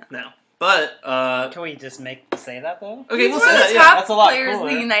States. No, but Can we just say that though? okay, He's we'll one say of that. the Yeah, top that's a lot players in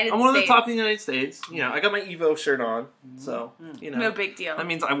cooler. the United I'm one of the States. top in the United States. You know, I got my Evo shirt on, so you know, No big deal. that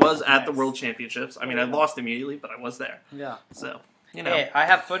means I was at the Nice. World Championships. I mean, I lost immediately, but I was there. Yeah. So you know, Hey, I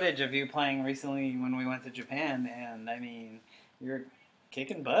have footage of you playing recently when we went to Japan, and I mean, you're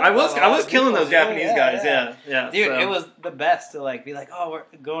kicking butt. I was Well, killing those people- Japanese guys. Yeah. Dude, so. it was the best to like be like, oh, we're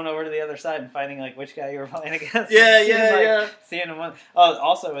going over to the other side and finding like which guy you were playing against. Yeah, Seeing, yeah, like, yeah. Seeing him one. Oh,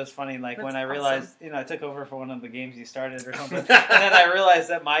 also it was funny like when That's I realized I took over for one of the games you started or something, and Yeah, then I realized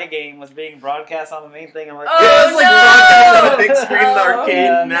that my game was being broadcast on the main thing. I'm like, Oh, it's like no! broadcast on a big screen in the arcade.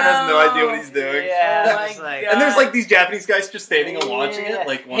 Yeah, Matt has no idea what he's doing. Yeah, Oh my it's like, God. And there's like these Japanese guys just standing and watching Yeah. it,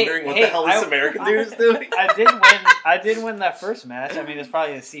 like Hey, wondering what hey, the hell this I- American dude is doing. I did win that first match. I mean, it's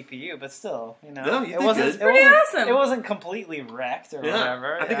probably the CPU, but still, you know, No, you it did wasn't. good. It Pretty wasn't, awesome. It wasn't completely wrecked or Yeah,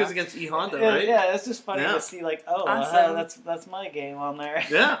 whatever. I think it was against E Honda, Yeah, right? yeah, it's just funny Yeah. to see like, oh, Awesome. that's my game on there.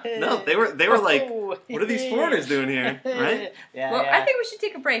 Yeah, no, they were like, what are these foreigners doing here, right? Yeah, Well, yeah. I think we should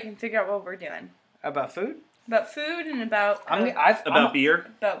take a break and figure out what we're doing. About food. About food and about About beer.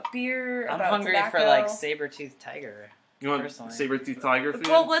 about beer, I'm about hungry tobacco. for like saber-toothed tiger. You want Personally. saber-tooth tiger food?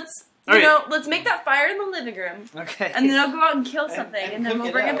 Well, let's All right. let's make that fire in the living room, Okay. and then I'll go out and kill something, and then cook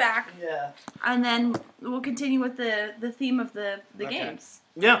we'll bring it out. back, Yeah. and then we'll continue with the theme of the Okay. games.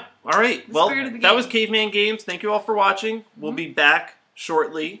 Yeah, all right. The Well, spirit of the that game. was Caveman Games. Thank you all for watching. We'll be back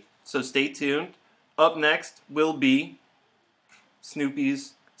shortly, so stay tuned. Up next will be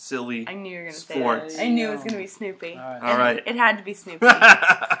Snoopy's Silly. I knew you were gonna say Sports. that. I knew it was gonna be Snoopy. All right. All right. It had to be Snoopy. All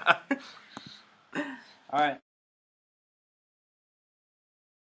right.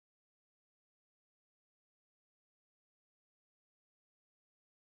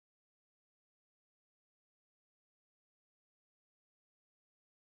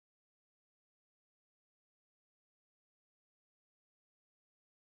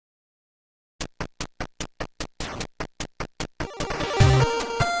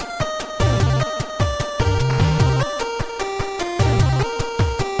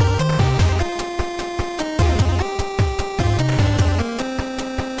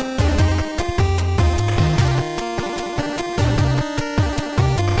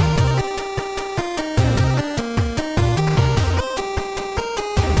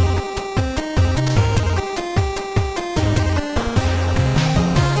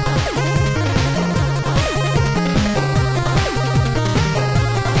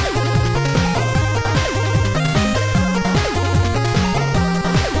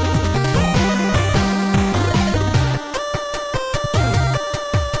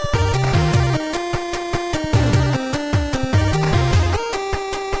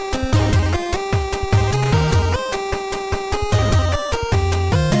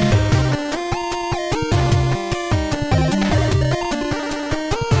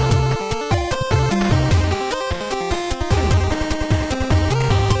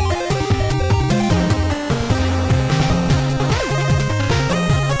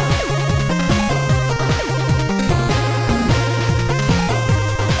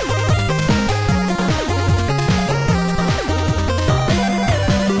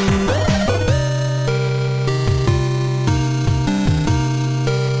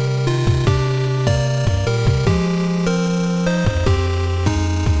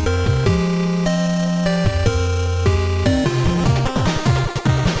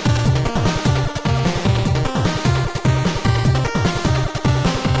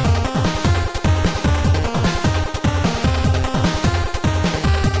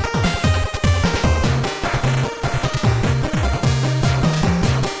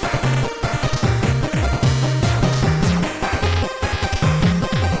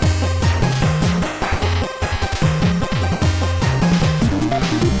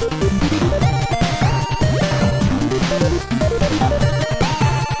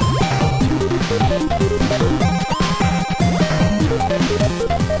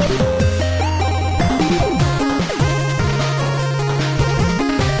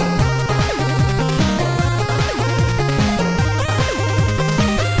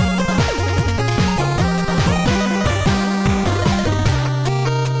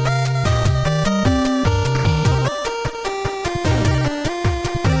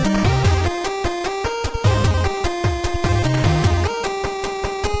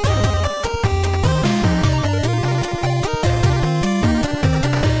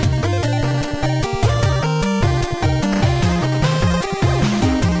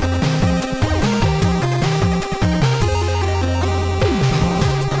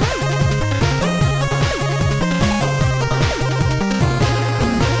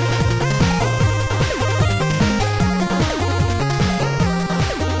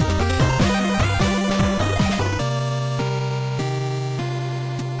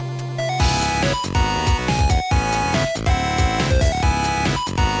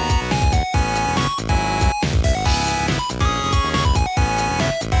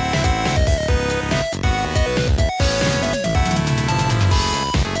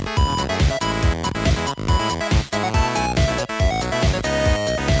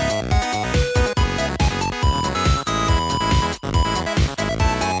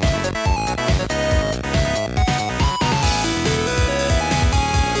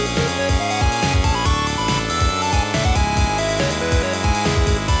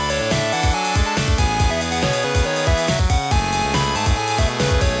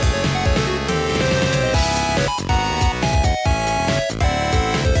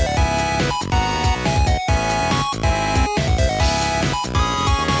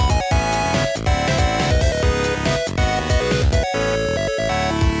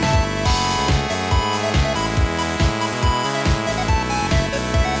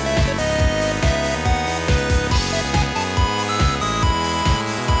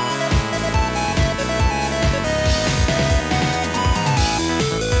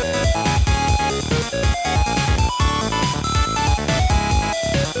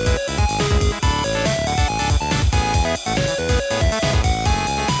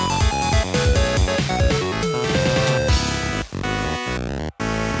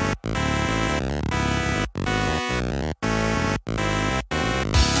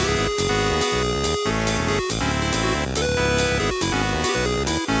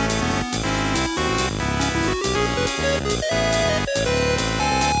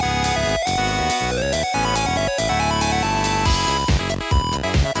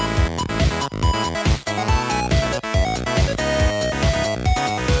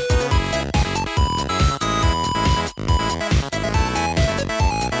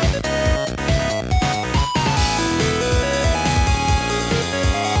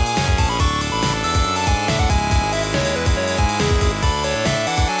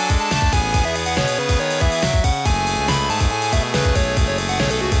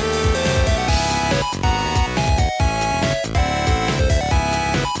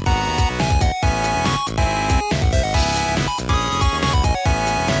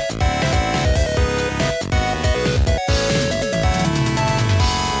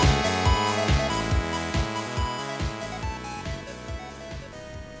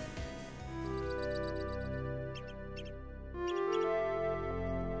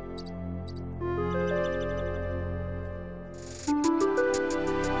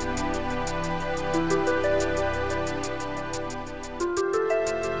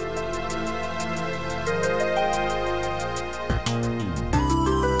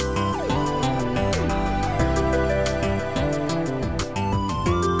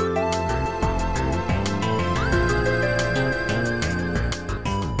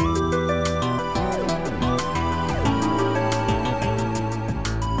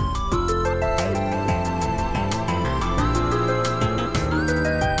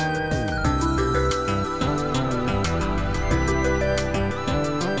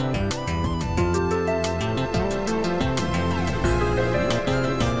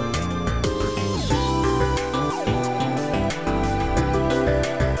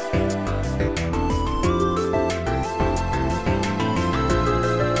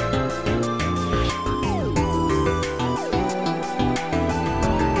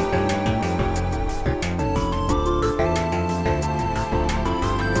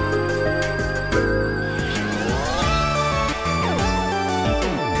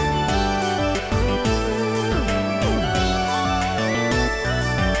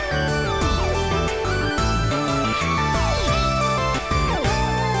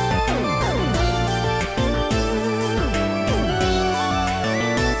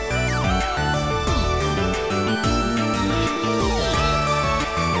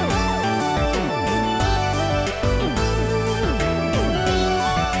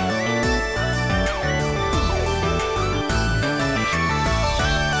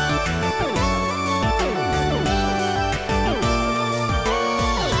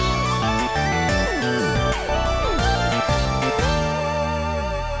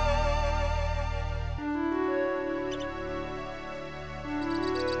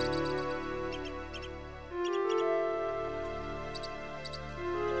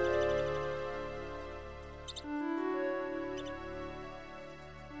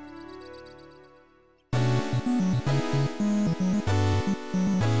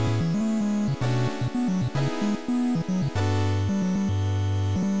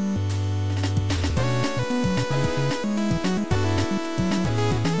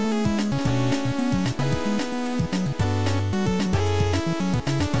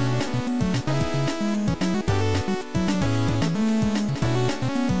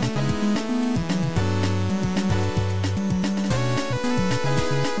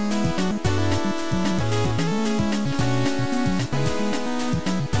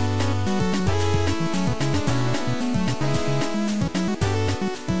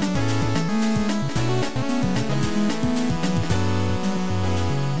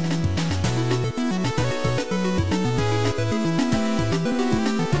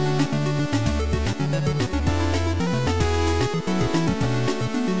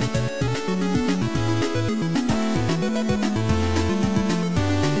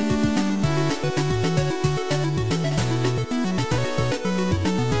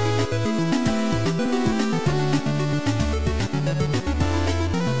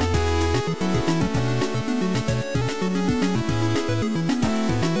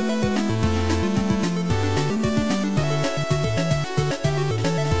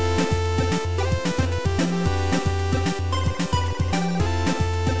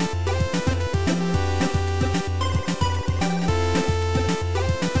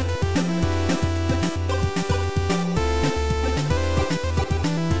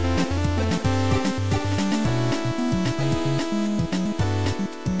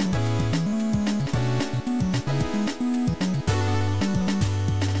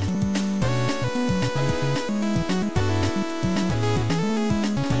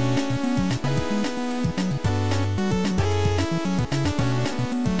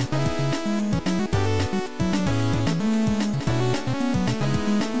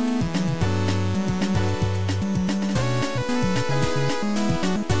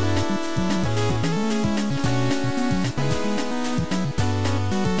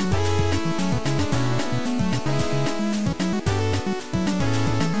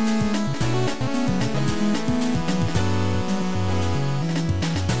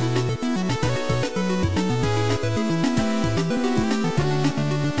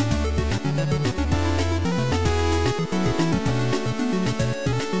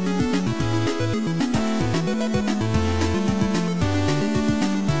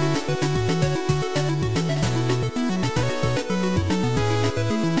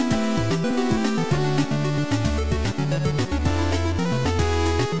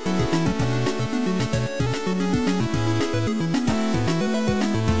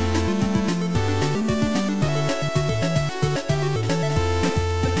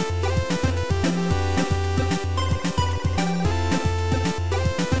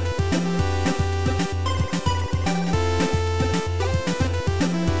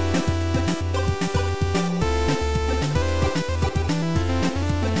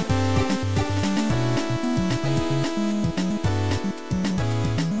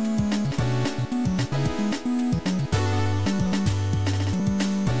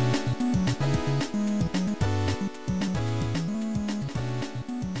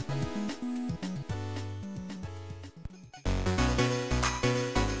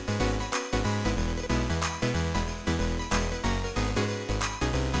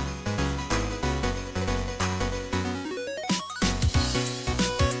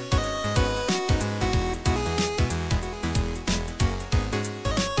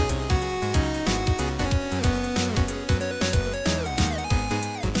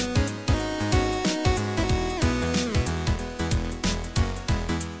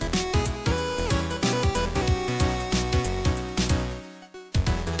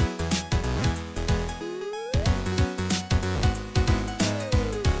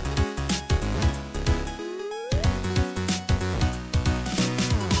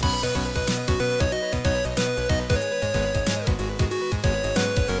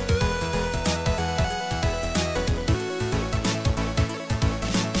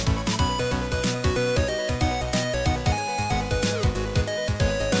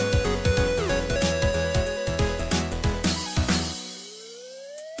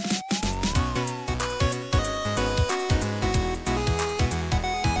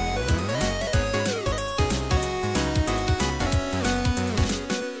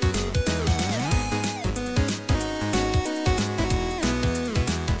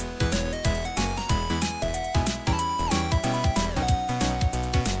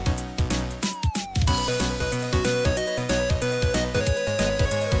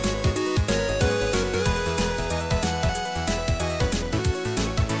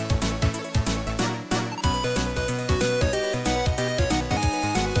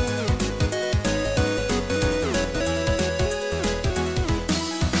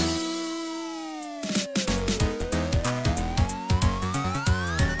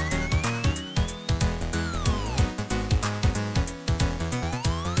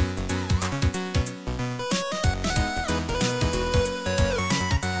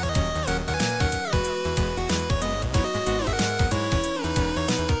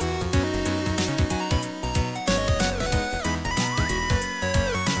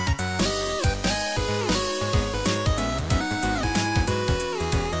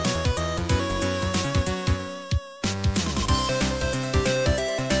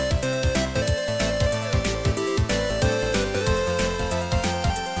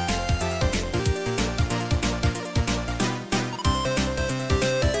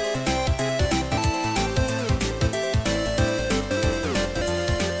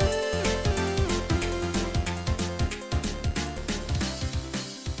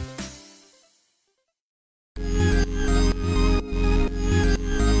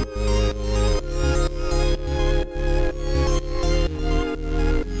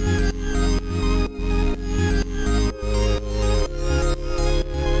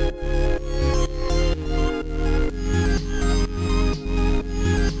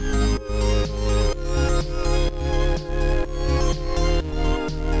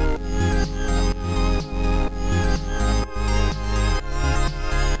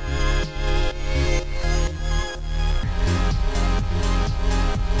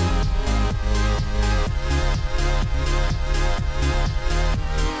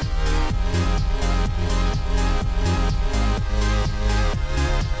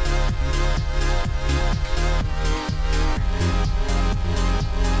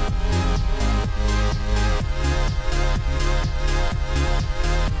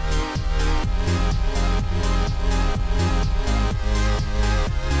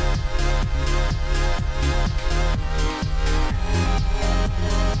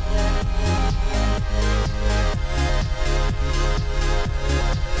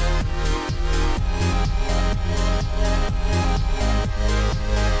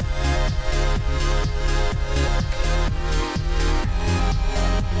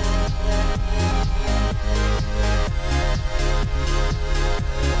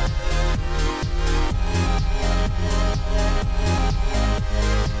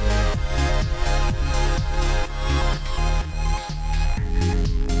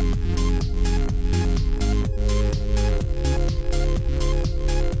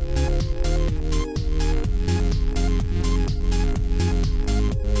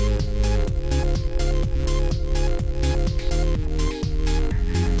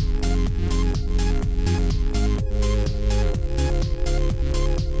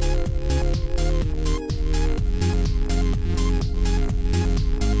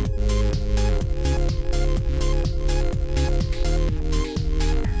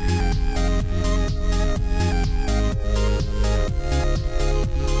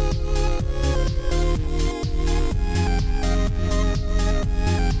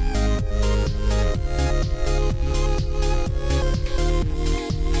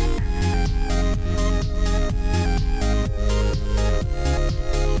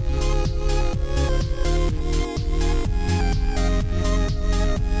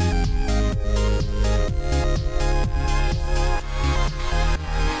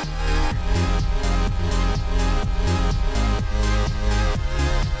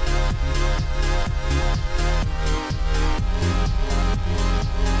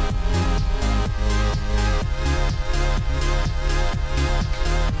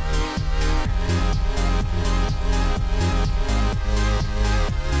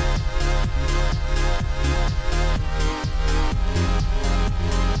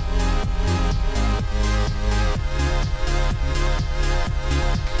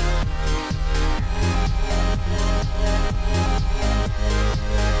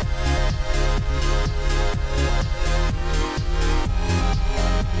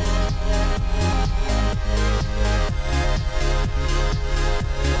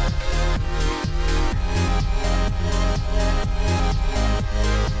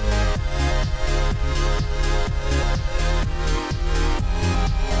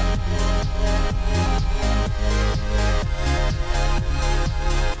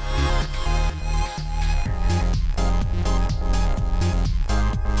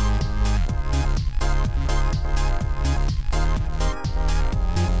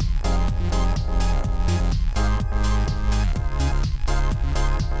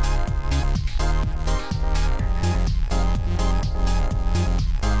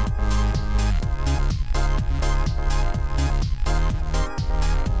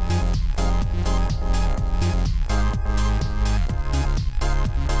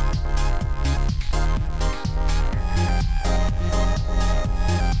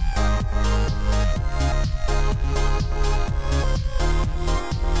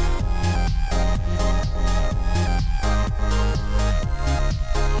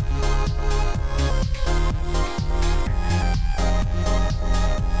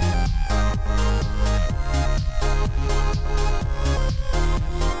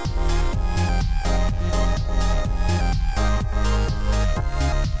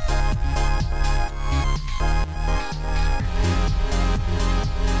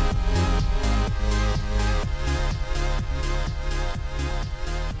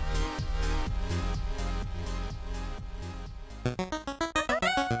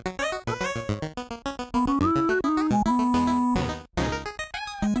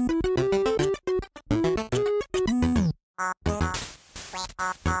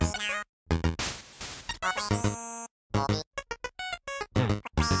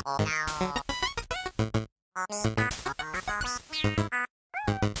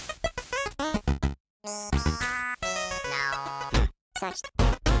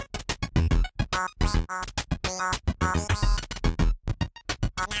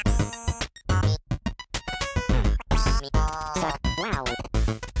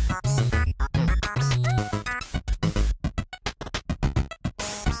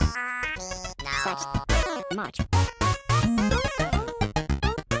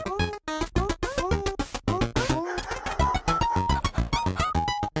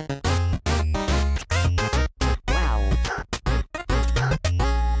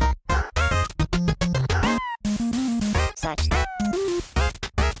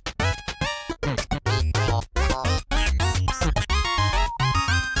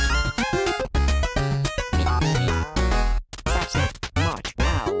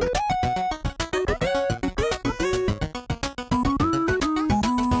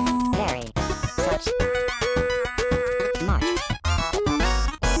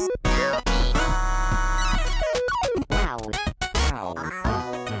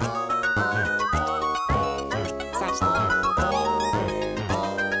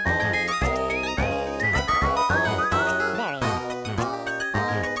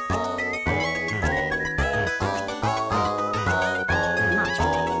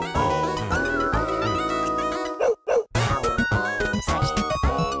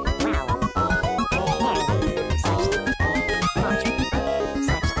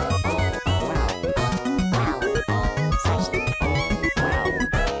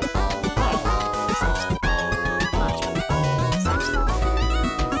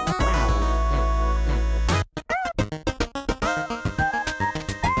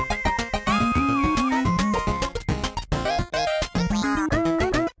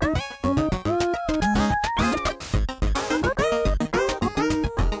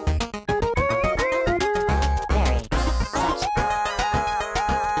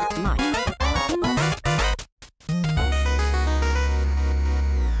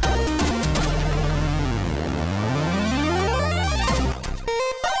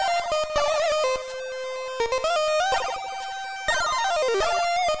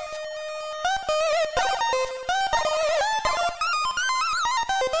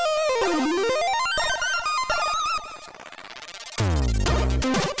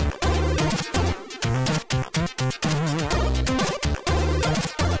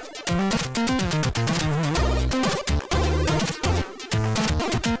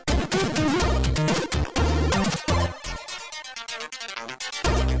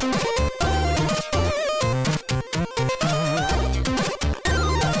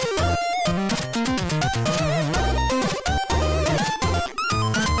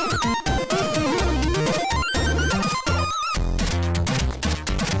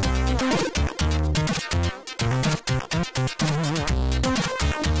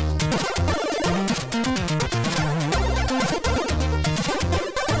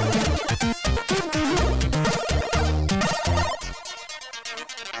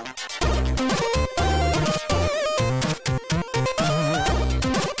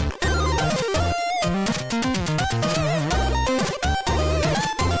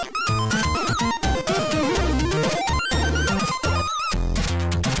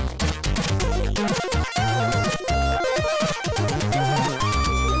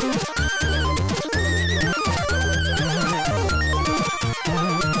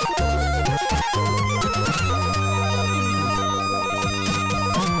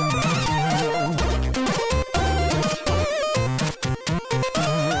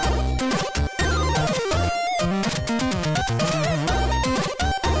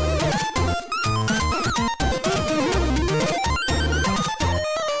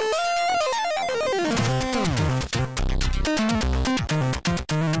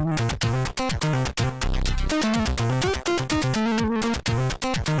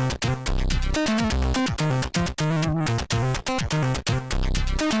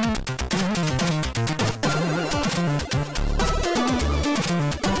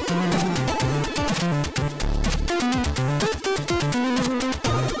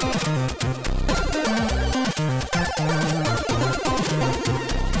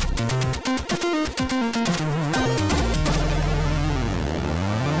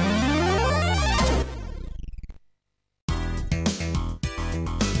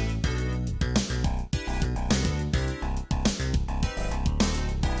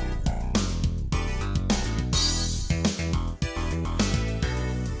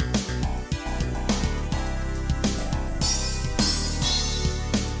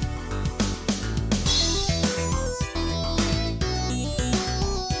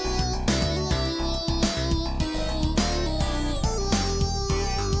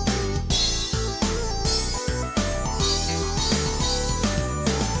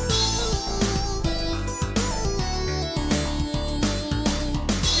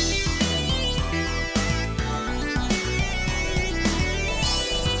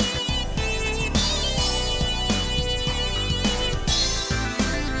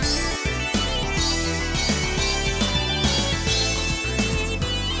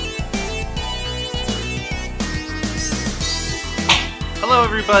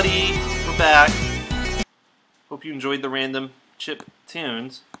 everybody, we're back. Hope you enjoyed the random chip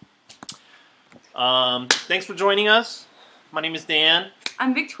tunes. Thanks for joining us. My name is Dan.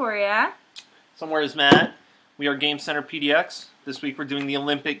 I'm Victoria. Somewhere is Matt. We are GameCenter PDX. This week we're doing the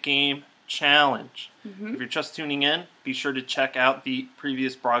Olympic Game Challenge. If you're just tuning in, be sure to check out the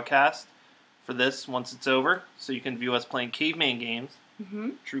previous broadcast for this once it's over, so you can view us playing Caveman games.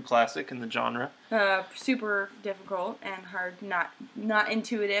 True classic in the genre. Super difficult and hard, not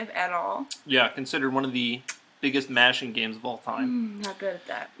intuitive at all. Yeah, considered one of the biggest mashing games of all time. Not good at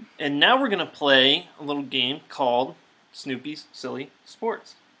that. And now we're going to play a little game called Snoopy's Silly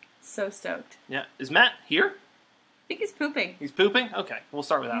Sports. So stoked. Yeah. Is Matt here? I think he's pooping. He's pooping? Okay, we'll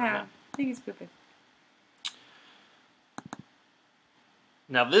start with that one. Yeah, I think he's pooping.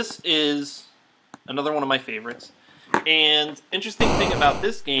 Now this is another one of my favorites. And interesting thing about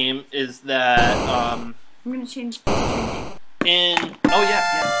this game is that I'm gonna change the streaming. I gotta do that.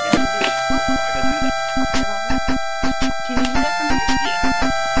 Can you do that from here? Yeah.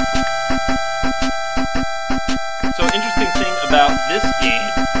 So interesting thing about this game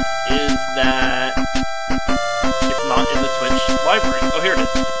is that it's not in the Twitch library. Oh, here it is.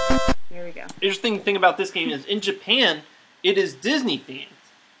 Here we go. Interesting thing about this game is in Japan, it is Disney themed.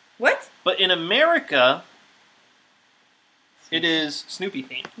 What? But in America, it is Snoopy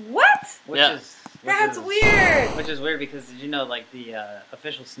themed. What? That's weird. Which is weird because did you know like the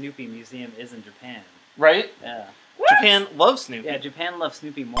official Snoopy museum is in Japan? Right? Yeah. What? Japan loves Snoopy. Yeah, Japan loves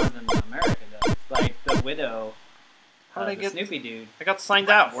Snoopy more than America does. Like the widow, How did I the get Snoopy dude. I got signed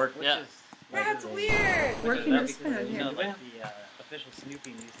out. Which Yeah. is That's weird. Which Working is this because spin you know here. like the official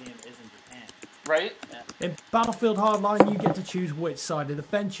Snoopy museum is in Japan. Right? Yeah. In Battlefield Hardline, you get to choose which side of the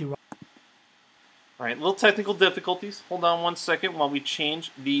fence you are. Alright, little technical difficulties. Hold on one second while we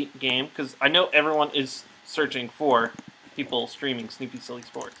change the game, because I know everyone is searching for people streaming Snoopy Silly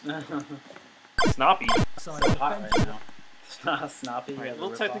Sports. Snoopy. Side So of the hot fence. right now. Snoppy. Alright, yeah, little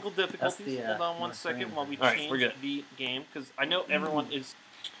the technical ripoff. difficulties. That's the, Hold on one more second screen while we version. change we're good. the game, because I know everyone is...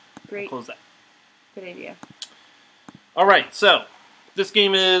 Great. Close that. Good idea. Alright, so this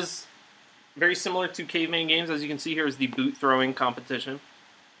game is very similar to Caveman games. As you can see here is the boot throwing competition.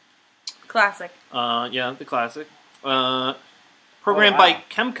 Classic. Yeah, the classic. Programmed by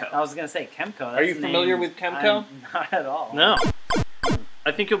Kemco. I was gonna say Kemco. Are you familiar with Kemco? I'm not at all. No.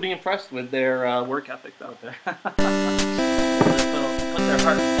 I think you'll be impressed with their work ethic, though. Put their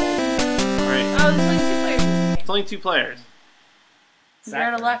heart and soul. Alright. Oh, there's only 2 players in this It's game. only 2 players. You're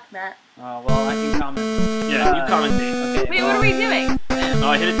out of luck, Matt. Oh well, I can comment. Yeah, you commentate. Okay. Wait, what are we doing? Oh,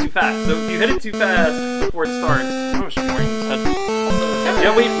 I hit it too fast. So if you hit it too fast before it starts... Oh, she's wearing this headphone.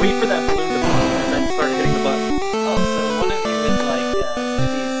 Yeah, wait for that balloon to pop and then start hitting the button. Oh, so one of you is like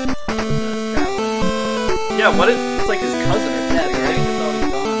Snoopy's traveling. Yeah, what if it's like his cousin or Yeah, something, the right? ring is always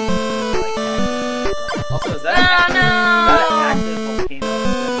gone. Like, also, is that Oh, no! an active volcano?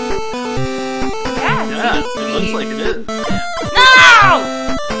 Yeah, it looks like it is. No!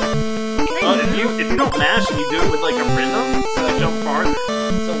 Oh, if you don't mash and you do it with like a rhythm, so you jump farther.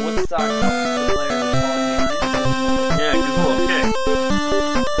 So Woodstock helps the player fall behind. Yeah, it gives a little kick.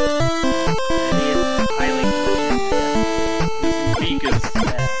 And he is highly efficient. This beak is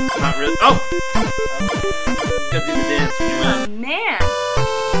Yeah. not really... Oh! You gotta do the dance when you Oh, win. man.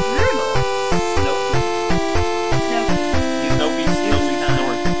 Brutal. Nope. Snoopy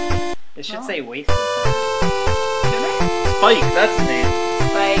Snort. It should Oh. say wasted time. Spike, that's the name.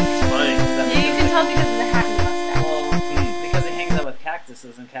 Spike. Spike. Yeah, you can tell because of the hat and mustache. Well, because he hangs out with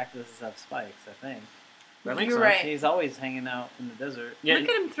cactuses, and cactuses have spikes, I think. That makes You're sense. right. He's always hanging out in the desert. Yeah, Look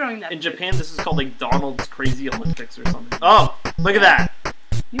at him throwing that. in boot. Japan, this is called like Donald's Crazy Olympics or something. Oh, look at that.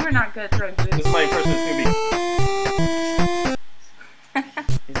 You are not good at throwing This boots. is my impression of Snoopy.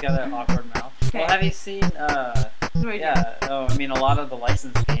 He's got that awkward mouth. Okay. Well, have you seen, What do I do? yeah, I mean, a lot of the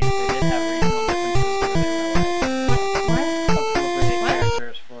licensed games, they did have regional differences where they were appropriate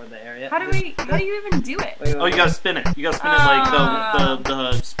characters for the area. How do you even do it? Wait, Oh, you gotta spin it. You gotta spin it like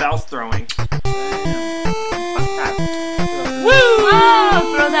the spouse throwing. Fuck that. Woo!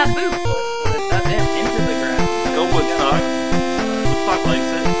 Whoa! Throw that boot. That's him into the ground. Go Woodstock. Woodstock likes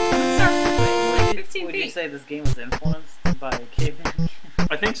it. It starts with like 15 Would you feet. say this game was influenced by Caveman?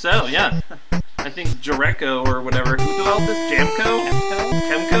 I think so, yeah. I think Jareco or whatever. Who developed this? Jamco?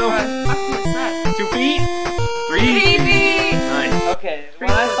 Kemco? Fuck what's that? 2 feet? 3 feet? Baby! Nice. Okay, when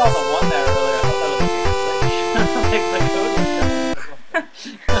I saw the one there earlier, I thought that was like the code was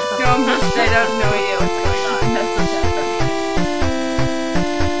No, I'm just straight out no idea what's going on. That's so sad.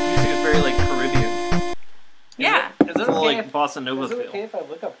 Music is very like Caribbean. Yeah. Is it It's all okay like if Bossa Nova Is it feel. okay if I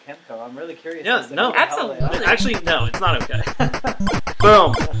look up Kemco? I'm really curious. Yeah, as to no. what the hell they are. Absolutely. Actually, no, it's not okay.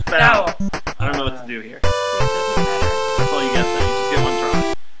 Boom. Foul. No. I don't know what to do here. It doesn't matter. That's all you get then. You just get one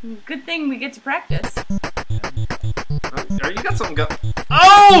try. Good thing we get to practice. Oh, you got something go.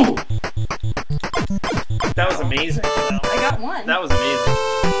 Oh! That was amazing. I got one. That was amazing.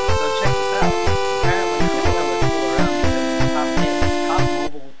 So check this out. Apparently, Kemco was cool around because it's top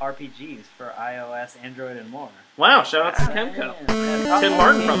mobile RPGs for iOS, Android, and more. Wow, shout out to Kemco. Yeah, Tim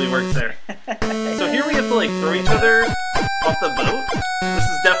Martin probably works there. So here we have to like throw each other off the boat. This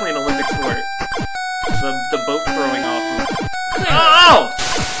is definitely an Olympic sport. The boat throwing off. Oh!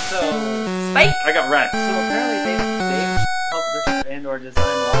 So Spike. I got wrecked. So apparently they've published and or designed a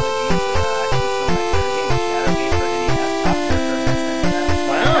lot of games that are actually some of my favorite games. Shadow Game for NES, Top Surfer,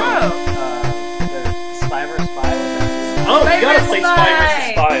 Wow. there's Spy vs. Spy with that. Oh, you gotta Spy play vs. Spy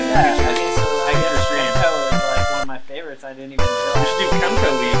vs. Spy. Yeah, okay, so I guess stream. Kemco is like one of my favorites. I didn't even We realize. should do Kemco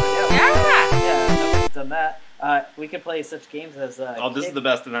Week. Yeah. Nobody's done that. We could play such games as Oh, this is the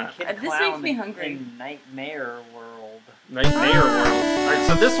best of that. Kid This Clown makes me hungry. in Nightmare World. Nightmare World. Alright,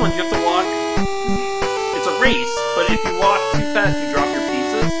 so this one you have to walk. It's a race, but if you walk too fast, you drop your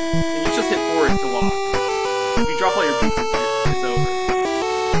pizzas, and you just hit forward to walk. If you drop all your pizzas, it's over.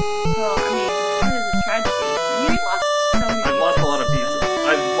 Well, I mean, it is a tragedy. You lost so many. I've lost a lot of pizzas.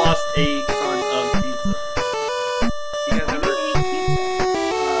 I've lost a ton of pizza. You guys I ever? really hate pizza.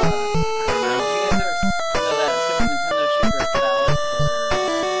 I don't know. Did you guys ever know that Super Nintendo shooter Phalanx?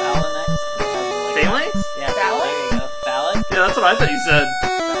 Phalanx? Yeah, Phalanx? there you go. Phalanx? Yeah, that's what I thought you said.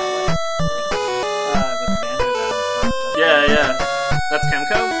 With Banjo Down. Yeah. That's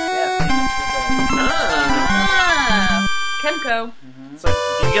Kemco? Yeah, famous with Ah. Ah, Kemco. the... So, do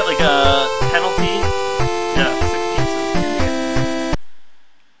you get like a penalty? Yeah, 6 pizzas.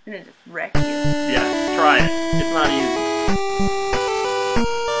 I'm gonna just wreck you. Yeah, try it. It's not easy.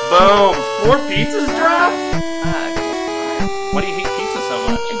 Boom! 4 pizzas drop? Why do you hate pizza so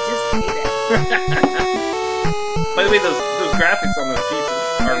much? I just hate it. By the way, those graphics on those pizzas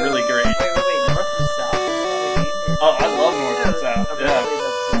are really great. Wait, North and South? Oh, I love North and South. Yeah.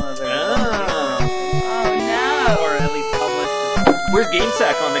 That's one of their... Ah. Oh Or at least published. Where's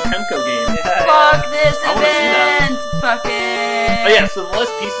GameSack on the Kemco game? no. Fuck this I wanna see that. event. Fuck it. Oh yeah, so the less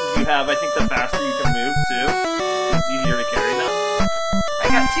pieces you have, I think the faster you can move too. It's easier to carry them. I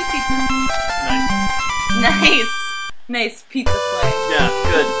got 2 pizzas. Nice. Nice pizza play. Yeah,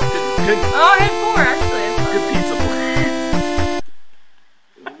 good. Oh, I had 4 actually. Good pizza play.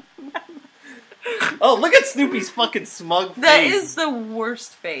 Oh, look at Snoopy's fucking smug face. That is the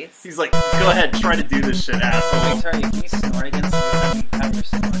worst face. He's like, go ahead, try to do this shit, asshole. Sorry, can you snort against the have your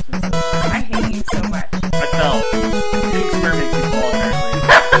snorts and stuff? I hate you so much. I fell. The experiment makes you fall, apparently.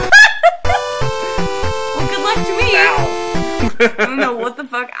 Well, good luck to me. Ow. I don't know what the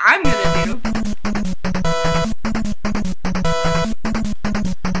fuck I'm gonna do.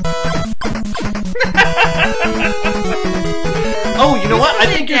 Oh, you know what? I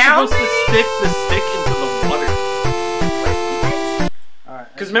think you're down, supposed to stick the stick into the water. Alright.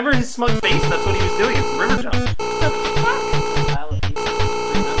 Because remember his smug face? That's what he was doing. It's the river jump.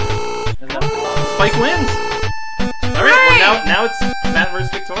 Spike wins. Alright, well now it's Matt versus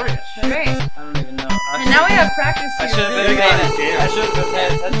Victoria. Great. I don't even know. And now we have practice I here. should have Big been game. paying attention.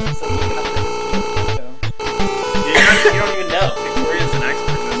 So looking up You don't even know. Victoria's an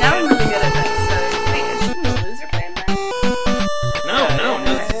expert. Now I'm really good at this. So, wait, shouldn't the loser play in that?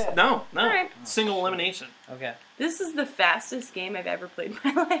 No. Alright. Single elimination. Okay. This is the fastest game I've ever played in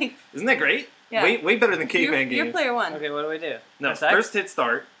my life. Isn't that great? Yeah. Way better than Caveman games. You're player 1. Okay, what do we do? No, Press X? first hit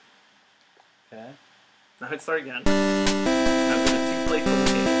start. Okay. Now hit start again. Now go to 2 play full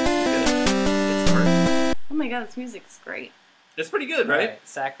game. You're good. Hit start. Oh my god, this music's great. It's pretty good, right? Alright,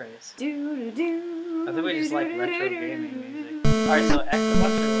 sack race. Do, do, I think we just like retro do, gaming do, music. do. Alright, so X and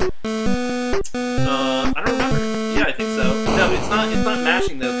what's your... I don't remember. Yeah, I think so. No, it's not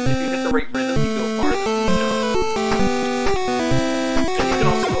mashing though, because if you hit the right rhythm, you go farther than you jump. And you can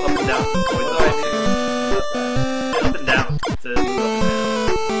also go up and down. Go with the up and down to move up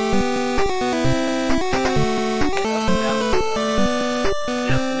and down.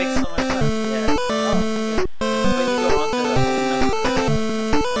 It makes so much sense. Yeah. Oh, but you go on to the whole number.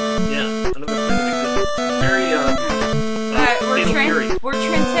 Yeah, another thing that makes it very Alright, Fatal Fury. we're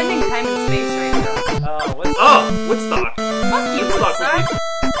transcending time and space right now. What's Oh, Woodstock. Fuck you, Woodstock. Woodstock.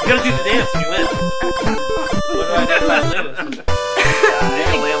 You gotta do the dance and you win. what do I do if I lose? You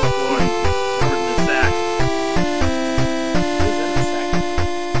gotta lay on the floor and over to the sack. Who's in the sack?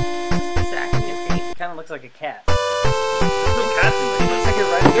 Just the sack in your feet. It kind of looks like a cat. There's no cats in It looks Peanuts. like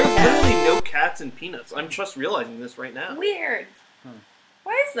you're riding a There's cat. literally no cats cats and peanuts. I'm just realizing this right now. Weird.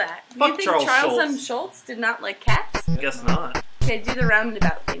 Why is that? Fuck you think Charles Charles Schultz. M. Schultz did not like cats? Guess not. Okay, do the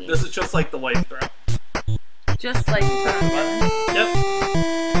roundabout thingy. This is just like the wife throw. Just like Yep.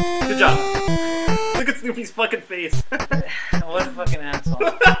 Good job. Look at Snoopy's fucking face. What a fucking asshole.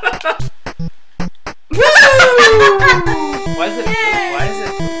 Why is it? Yay! Why is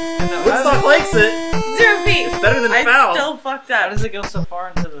it? No, Woodstock likes it. 0 feet. It's better than I foul. still fucked How up. does it go so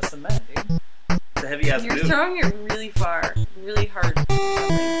far into the cement, dude? It's a heavy ass You're boot. throwing it really far, really hard.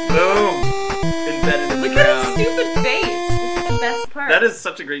 Boom. Embedded in the Look at ground. his stupid face. It's the best part. That is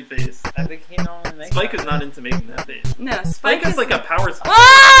such a great face. I think he normally makes Spike that. is not into making that face. No, Spike is like a power.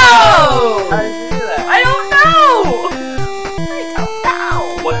 Whoa! How did you do that? I don't know! I don't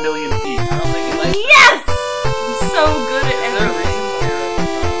know! 1 million feet. I don't think he likes it. Yes! I'm so good at Is there a everything. reason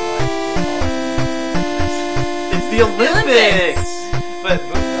why It's the Olympics! but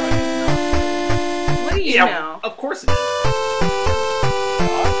boot throwing is not? What do you Yeah, know? of course it is.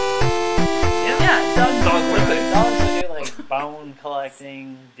 Dogs? Yeah, dog Dog Olympics. Dogs would do like bone collecting,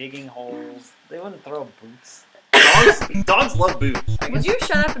 digging holes. They wouldn't throw boots. Dogs love boots. Would you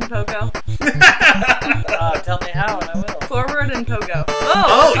shut up and pogo? Tell me how and I will. Forward and pogo. Oh,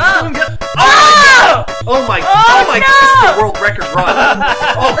 Oh! you can get. Oh! Oh my! Oh, Oh my! no! This is a world record run.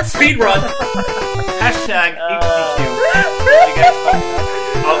 Oh, speed run. Hashtag HDQ. You guys fucking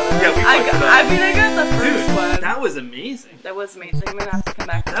Oh yeah, we I fucked it up. got the first Dude, one. that was amazing. That was amazing. I'm gonna have to come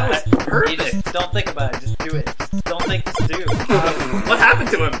back to That was You perfect. just don't think about it. Just do it. Just don't think. Just do. What happened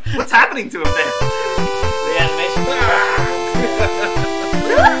to him? What's happening to him there? The animation.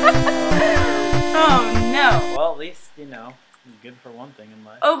 Oh no. Well, at least you know, good for one thing in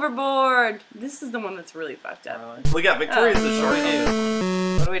life. Overboard. This is the one that's really fucked up. Really. Look at Victoria's the What do we short.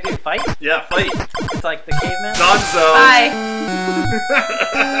 do? What do we do? Fight? Yeah, fight. It's like the caveman. Gonzo. Bye.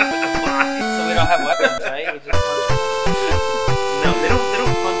 So we don't have weapons, right? We just punch. No, they don't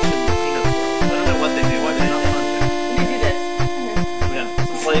punch in the peanut world. I don't know what they do. Why they not punch? Let me do this. Yeah,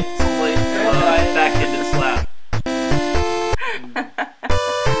 some light, back into the slap.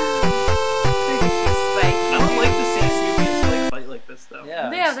 Spike. I don't like to see Snoopy and Spike fight like this, though.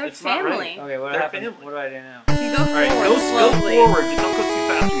 Yeah. Yeah, they're It's not family. Okay, what They're happened? family. What do I do now? You go Alright, forward go slowly. forward. You don't go too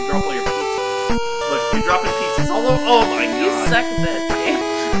fast. You drop all your pizzas. Look, you're dropping pizzas all over. Oh my You god. suck at this game.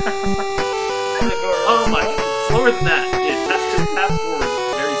 Oh my. Slower than that. Yeah, just tap forward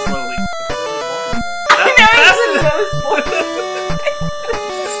very slowly. That's Now he's fast. the most bored.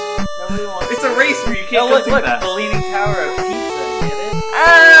 Nobody wants. It's a race where you Oh, can't look, go too look, fast. the leaning tower of pizza. Get it?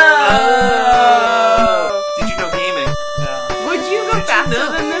 Oh. Did you know gaming? No. Would you go Did you faster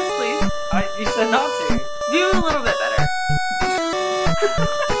know? than this, please? You said not to. Do a little bit better.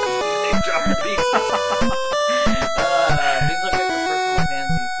 They drop your pizza. These look like the personal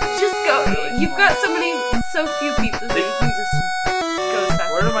fancies. Just go. You've got so few pizzas that you can just go as fast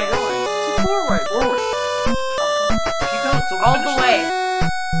Where as am I you can. going? Just forward. Forward. Keep going till All finish the line. way.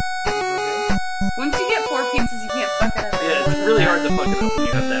 Once you get 4 pizzas, you can't fuck it up. Yeah, it's really hard to fuck it up when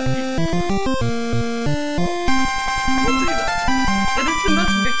you have that few. We'll do that. That is the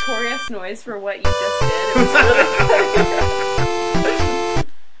most victorious noise for what you just did. It was really funny.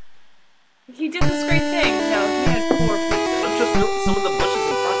 He did this great thing. No, he had 4 pizzas. I'm just some of the bushes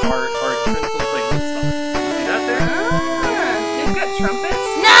in front are trimmed to look like Woodstock. See that there? Ah, they've got trumpets?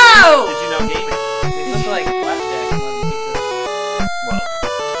 No! Did you know gaming? These look like flapjacks on pizza. Well,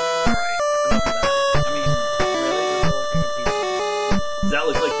 alright. Enough of that. I mean, really? Does it look like a pizza? Does that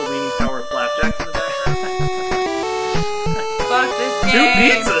look like the Leaning Tower of Flapjacks in the background? Fuck this game. 2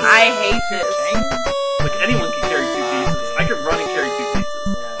 pizzas! I hate this. Look, anyone can carry 2 pizzas. I could run and carry 2 pizzas.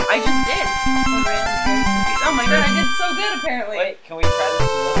 I just did. Oh my god, I did so good apparently. Wait, can we try this?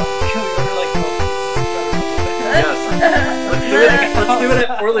 Can we order like both pieces? Yes. Let's do it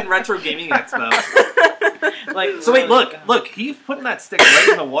at Portland Retro Gaming Expo. Like, So wait, look, he's putting that stick right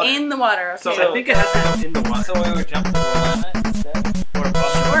in the water. In the water, okay. So I think it has to go in the water. So we would jump to the limit instead? Or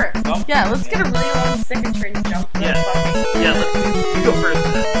bump? Sure. Bump? Yeah, let's get a really long stick and try to jump. Yeah. Yeah, you go first.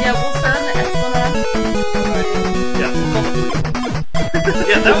 Yeah, we'll start on the Esplanade. Yeah.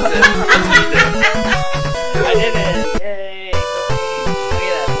 Yeah, that was it. That's what you did. I did it! Yay! Look at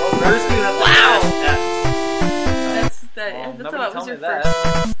that. World First you have to Wow. mash X. That's Nobody what was told your me that. first.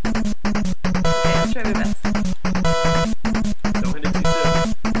 Okay, I'll try my best. Don't hit it too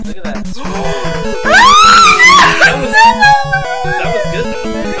soon. Look at that. That was good though.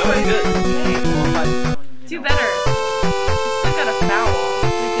 That was good. Do better. You still got a foul.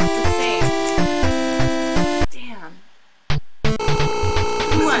 Like it's the same. Damn.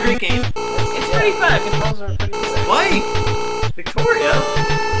 This is a great game. It's pretty fun. Controls are pretty good. Why? Victoria?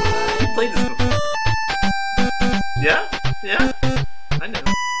 You played this before.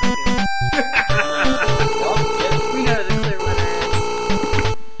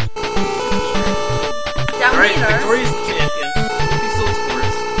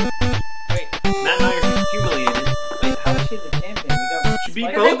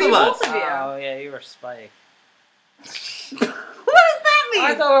 like. What does that mean?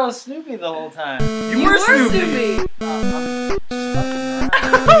 I thought I was Snoopy the whole time. You were Snoopy.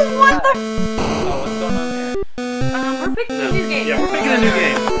 What the? Oh, what's going on here? We're picking a new game. Yeah, we're picking a new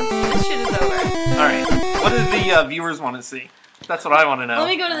game. This shit is over. Alright, what do the viewers want to see? That's what I want to know. Let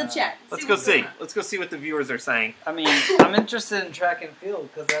me go to the chat. Let's go see. Let's go see what the viewers are saying. I mean, I'm interested in track and field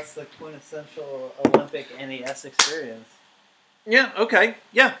because that's the quintessential Olympic NES experience. Yeah, okay.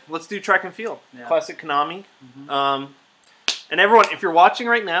 Yeah, let's do track and field. Yeah. Classic Konami. And everyone, if you're watching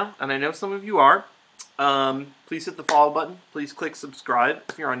right now, and I know some of you are, please hit the follow button. Please click subscribe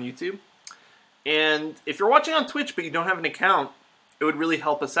if you're on YouTube. And if you're watching on Twitch but you don't have an account, it would really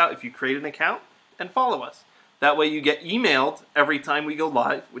help us out if you create an account and follow us. That way you get emailed every time we go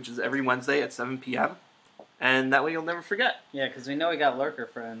live, which is every Wednesday at 7 p.m. And that way you'll never forget. Yeah, because we know we got lurker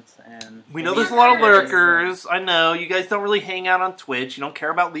friends, and We know there's a lot of lurkers. I know. You guys don't really hang out on Twitch. You don't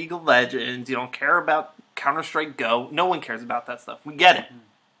care about League of Legends. You don't care about Counter-Strike Go. No one cares about that stuff. We get it.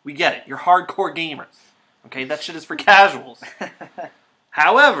 We get it. You're hardcore gamers. Okay? That shit is for casuals.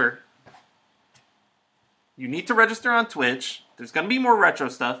 However, you need to register on Twitch. There's going to be more retro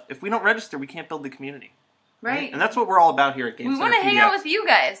stuff. If we don't register, we can't build the community. Right. And that's what we're all about here at GameCenter PDX. We want to hang out with you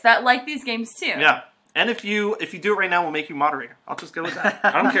guys that like these games too. Yeah. And if you do it right now, we'll make you moderator. I'll just go with that.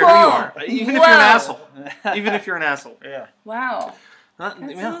 I don't care who you are. Even if you're an asshole. Even if you're an asshole. Yeah. Wow.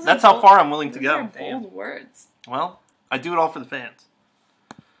 That's how far I'm willing to go. Those are bold words. Well, I do it all for the fans.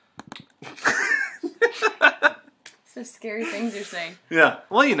 So scary things you're saying. Yeah.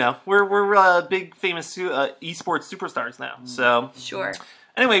 Well, you know, we're big famous esports superstars now. So Sure.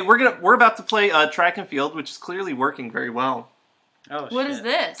 anyway, we're about to play track and field, which is clearly working very well. Oh, What shit. is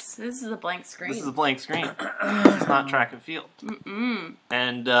this? This is a blank screen. This is a blank screen. It's not track and field. Mm-mm.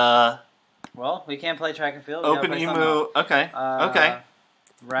 And Well, we can't play track and field. We gotta open play emu. something Okay. else. Okay.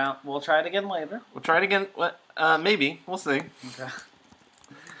 Round. We'll try it again later. We'll try it again. What? Maybe. We'll see. Okay.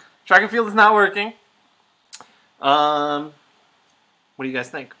 Track and field is not working. What do you guys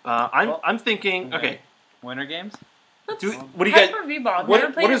think? I'm thinking. Okay. Winter games. What do you guys? Hyper V-Ball.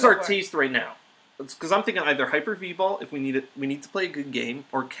 What is our taste right now? Because I'm thinking either Hyper V-Ball if we need to play a good game,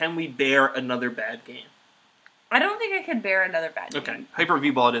 or can we bear another bad game? I don't think I could bear another bad game. Okay, Hyper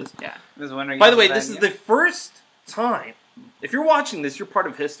V-Ball it is. Yeah. Is winter By the games way, a bad this is game? the first time. If you're watching this, you're part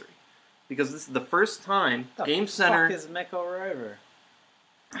of history, because this is the first time The Game Center. fuck is Miko River?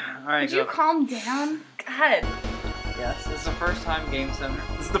 All right. Would you calm down? God. Yes, this is the first time Game Center.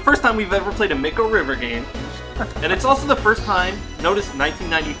 This is the first time we've ever played a Miko River game, and it's also the first time. Notice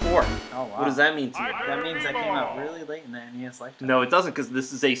 1994. Oh wow. What does that mean to you? That means that came out really late in the NES lifetime. No, it doesn't, because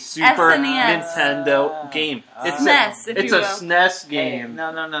this is a Super SNES. Nintendo game. It's SNES, if it's you a will. SNES Hey, game.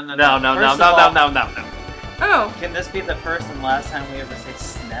 no. No. First of all, Oh. Can this be the first and last time we ever say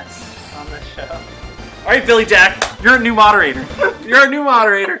SNES on this show? All right, Billy Jack, you're a new moderator. You're a new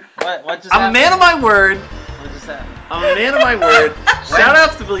moderator. What just I'm a happened? man of my word. What just happened? I'm a man of my word. Shout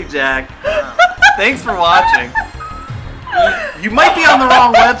outs to Billy Jack. Thanks for watching. You might be on the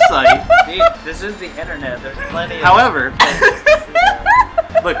wrong website. Dude, this is the internet. There's plenty of... However,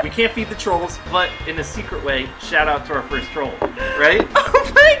 look, we can't feed the trolls, but in a secret way, shout out to our first troll, right?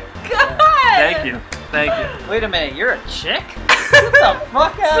 Oh my God. Thank you. Thank you. Wait a minute, you're a chick? Get the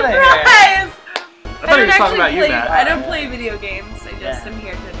fuck out of here! Surprise! I thought he was talking about you, play, Matt. I don't play video games. I just Yeah. am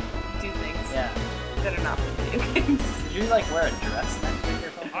here to do things Yeah. that are not video games. Did you like wear a dress next week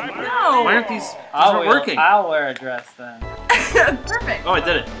or something? No. Why aren't these not working? I'll wear a dress then. Perfect. Oh, I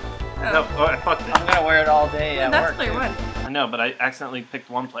did it. Oh. No, I fucked it. I'm gonna wear it all day at That's work. player dude. one. I know, but I accidentally picked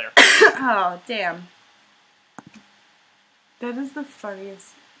one player. Oh, damn. That is the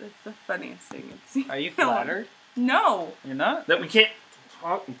funniest. That's the funniest thing I've seen. Are you flattered? No. You're not? That we can't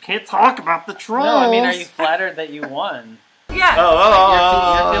talk about the trolls. No, I mean, are you flattered that you won? Yeah.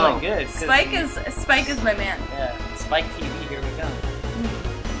 Oh. You're feeling good. 'cause Spike is my man. Yeah, Spike TV, here we go.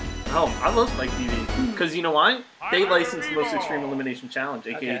 Oh, I love Spike TV. Because you know why? They licensed Most Extreme Elimination Challenge,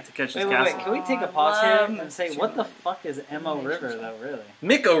 aka Okay. Takeshi's Wait, Castle. can we take a Oh, pause I here love and say, what the fuck is Mo River, though, really?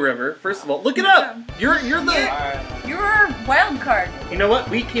 Miko River, first of all. Look it up! You're the... Alright. You're a wild card. You know what?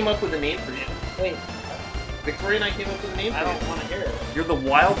 We came up with a name for you. Wait, Victoria and I came up with a name I for don't you. want to hear it. You're the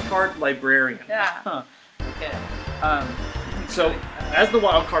wild card librarian. Yeah. Huh. Okay. So, as the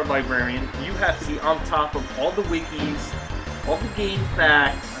wild card librarian, you have to be on top of all the wikis, all the game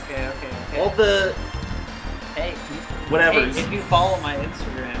facts, Okay. all the Hey, whatevers. if you follow my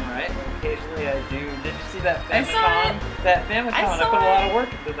Instagram, right? Occasionally I do. Did you see that I saw Famicom? it. That Famicom, I saw put a lot it. of work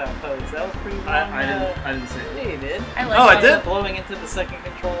into that post. That was pretty long. I didn't see it. Yeah, you did. I like Oh, I it. did? Blowing into the second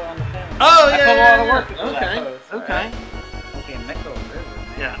controller on the Famicom. Oh, I yeah, put a lot of yeah, work into okay, that post. okay. Alright? Okay, Miko River,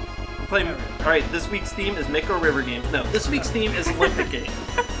 man. Yeah. playing. All right, this week's theme is Miko River games. No, this week's theme is Olympic games,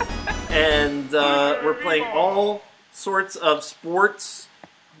 and we're playing all sorts of sports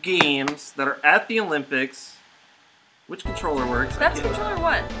games that are at the Olympics. Which controller works? That's controller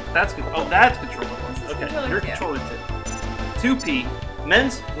 1. That's that's controller 1. This is Okay, controller you're 2. controller 2. 2P,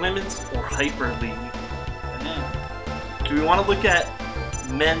 men's, women's, or hyper league. Do we want to look at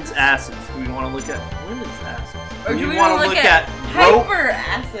men's asses? Do we want to look at women's asses? Or do we want want to to look at hyper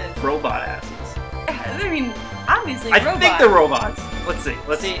asses? Robot asses. I mean, obviously, I robots. think they're robots. Let's see.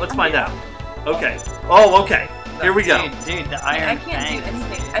 Let's find out. Okay. Oh, okay. Here we go. Dude, the iron I can't fangs. do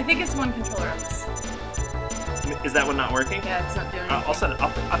anything. I think it's one controller on this. Is that one not working? Yeah, it's not doing anything. I'll set it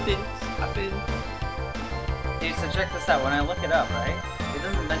up in. Dude, so check this out. When I look it up, right, it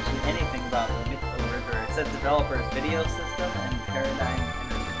doesn't mention anything about the Miko River. It says developers video system and paradigm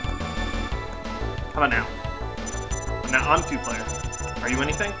entertainment. How about now? Now I'm 2-player. Are you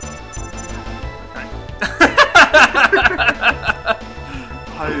anything? Okay.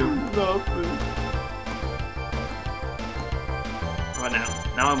 I am nothing. How about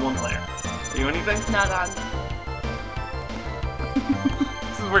now? Now I'm 1-player. Are you anything? Not on.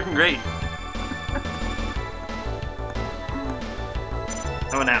 This is working great.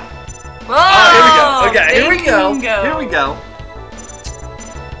 How about now? Whoa! Oh, here we go. Okay, here we go. bingo. Here we go.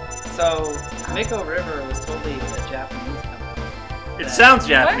 So, Miko River was totally a Japanese company. It sounds What?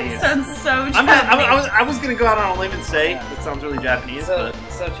 Japanese. Sounds so I Japanese. was gonna go out on a limb and say Yeah. it sounds really Japanese, So,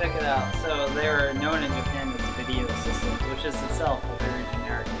 but so check it out. So they were known in Japan as video systems, which is itself a very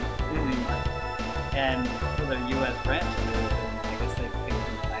generic name. And for the U.S. branch of it, I guess they picked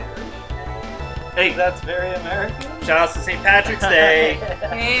an Irish. hey, That's very American. shout out to St. Patrick's Day.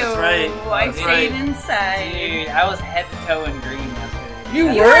 Hey, That's right. I That's stayed right. inside. Dude, I was head to toe in green yesterday. You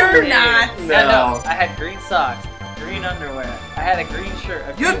You were? were not. No. Yeah, no, I had green socks, green underwear. I had a green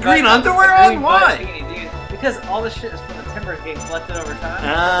shirt. You had green underwear on? Why? Dude, because all the shit is from the Timbers game collected over time.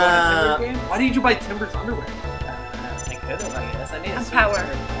 Going to Timbers game. Why did you buy Timbers underwear? I could have, I guess. I need a I'm suit power. shirt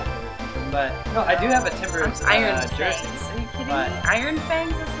or something. But no, I do have a Timbers Iron jersey. Fangs. Are you kidding But me? Iron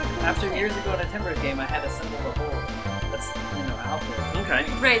Fangs? That's the coolest after thing. years ago in a Timbers game, I had to assemble the whole. That's out there.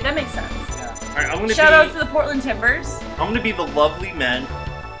 Okay. Right, that makes sense. Yeah. All right, I'm gonna Shout out be. to the Portland Timbers. I'm gonna be the lovely men.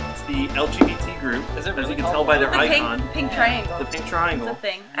 It's the LGBT group, Is it as really you can called tell by that? their The icon. pink Yeah. triangle. The pink It's triangle. a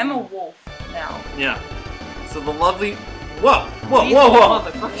thing. I'm a wolf now. Yeah. So the lovely. Whoa! Whoa! Lethal Whoa! Whoa!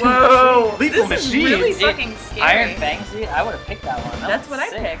 motherfucking Whoa! Lethal This is machine. really Dude, fucking scary. Iron Fangs, dude. I would have picked that one. That That's was what I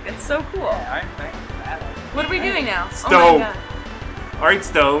sick. picked. It's so cool. Yeah, Iron Fangs. Badass. What are we doing now? Stove. Oh my god. All right,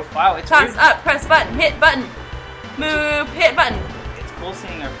 Stove. Wow, it's Toss weird. up, press button, hit button. Move, hit button. It's cool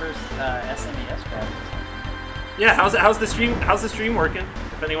seeing our first SNES graphics. Yeah. How's the stream? How's the stream working?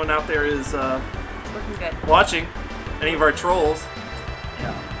 If anyone out there is It's looking good. watching, any of our trolls.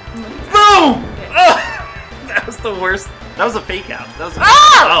 Yeah. Boom! Okay. Oh, that was the worst. That was a fake out. That was a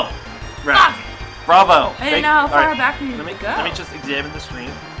Oh! right. Fuck! Bravo. I didn't know how far back we Let me could go. let me just examine the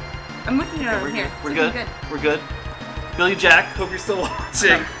stream. I'm looking at We're it here. good. We're It's good. looking We're good. Billy Jack, hope you're still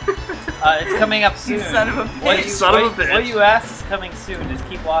watching. It's coming up soon. You son of a What bitch. you, Son of a what- bitch. What you asked is coming soon. Just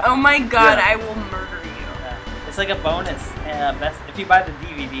keep watching. Oh my god, Yeah. I will murder you. Yeah. It's like a bonus. Best if you buy the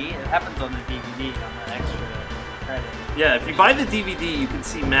DVD, it happens on the DVD on the extra credit. Yeah, if you buy the DVD, you can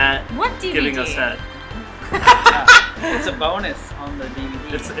see Matt What DVD? giving us head. Yeah. It's a bonus on the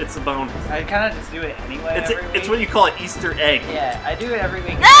DVD. It's a bonus. I kind of just do it anyway. It's every week. it's what you call an Easter egg. Yeah, I do it every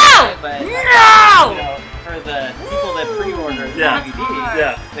week. No! But No! you know, for the people that pre-order the Yeah. DVD,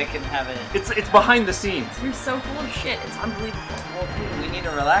 Yeah. they can have it. It's behind the scenes. You're so full of shit. It's unbelievable. Well, dude, we need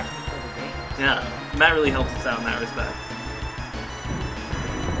to relax before the game. Yeah, Matt really helps us out in that respect.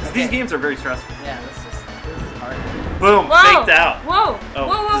 'Cause These Okay. games are very stressful. Yeah, this is hard. Boom, Whoa! faked out. Whoa! Oh,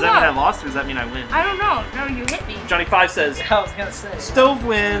 Whoa! does that mean I Whoa! lost or does that mean I win? I don't know. No, you hit me. Johnny 5 says, I was gonna say. Stove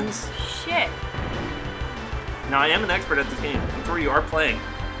wins. Shit. Now I am an expert at this game. Victoria, you are playing.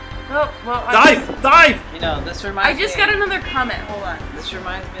 Well, Dive! Dive! You know, this I reminds just me. got another comment. Hold on. This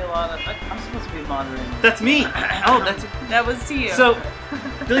reminds me a lot of. I'm supposed to be moderating. That's me. Oh, that's That was to you. So,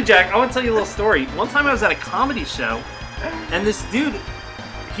 Billy Jack, I want to tell you a little story. One time I was at a comedy show, and this dude,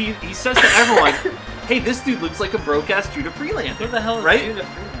 he says to everyone, "Hey, this dude looks like a broke-ass Judah Freelander." Who the hell is Right? Judah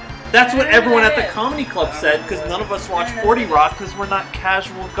Freeman? That's what everyone at the Yes. comedy club said, because none of us watch 40 Rock because we're not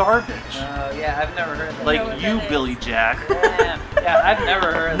casual garbage. Yeah, I've never heard of that. Like know what you, that is. Billy Jack. Yeah, I've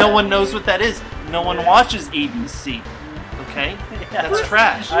never heard of No that. one knows what that is. No one watches ABC. Okay? Yeah. That's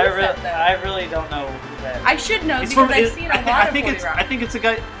trash. Who is that, though? I really don't know who that is. I should know It's because from, I've it- seen I a think, lot I of think 40 it's Rock. I think it's a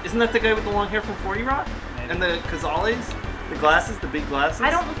guy. Isn't that the guy with the long hair from 40 Rock? Maybe. And the Cazales? The glasses, the big glasses? I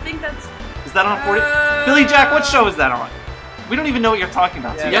don't think that's. Is that on 40? Billy Jack, what show is that on? We don't even know what you're talking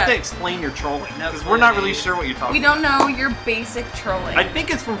about, so you Yeah. have to explain your trolling. No Because we're not clue, really dude. sure what you're talking We don't know your basic trolling. I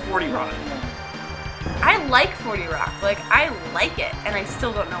think it's from 40 Rock. I like 40 Rock. Like, I like it, and I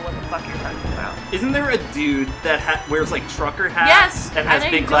still don't know what the fuck you're talking about. Isn't there a dude that wears like trucker hats Yes, and has I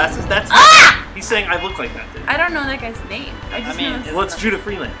big don't- glasses? That's Ah! He's saying I look like that dude. I don't know that guy's name. I just mean, know this Well, is it's Judah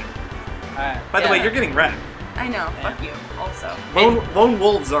Freeland. Alright. By the way, yeah. you're getting wrecked. I know. Yeah. Fuck you. Also. Lone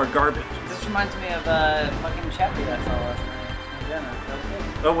wolves are garbage. This reminds me of fucking Chappie that I saw last night. Yeah, that was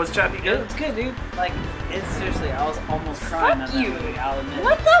good. Oh, was Chappie Yeah, good? it's good, dude. Like, it's seriously, I was almost crying Fuck at that you. movie, I'll admit.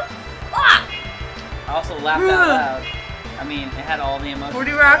 What the fuck? I also laughed out loud. I mean, it had all the emotions.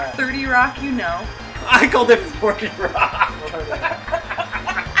 40 Rock, 30 Rock, you know. I called it 40 Rock.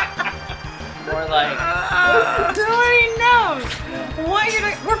 More like, Nobody knows. yeah. What you're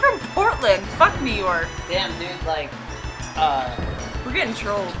doing? We're from Portland. Fuck New York. Damn, dude, like, We're getting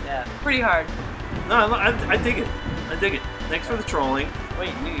trolled yeah. pretty hard. No, I dig it. I dig it. Thanks for the trolling.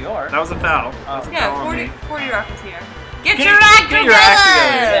 Wait, New York? That was a foul. That was a Yeah, foul on 40, me. 40 Rock is here. Get Get- your act get your act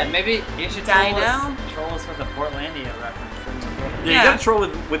together! Yeah, maybe you should Dino? troll us with a Portlandia reference. Yeah, you Yeah. gotta troll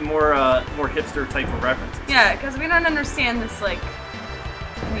with more hipster type of references. Yeah, because we don't understand this, like,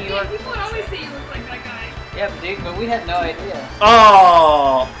 New Yeah, York. people would always say you look like that guy. Yeah, but dude, but we had no idea.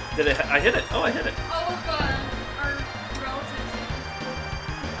 Oh! Did it? I hit it. Oh, I hit it. All of our relatives.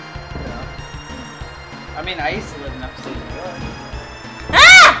 I mean, I used to live in upstate New York.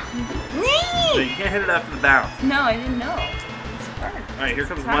 Ah! So Nee! you can't hit it after the bounce. No, I didn't know. It's hard. All right, here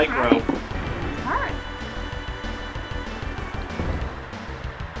comes It's not Micro. right. It's hard.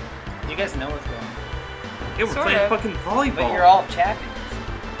 You guys know what's going on. Yeah, we're Sort playing of. fucking volleyball. But you're all champions.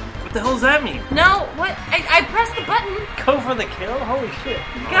 What the hell does that mean? No, what? I pressed the button. Go for the kill? Holy shit.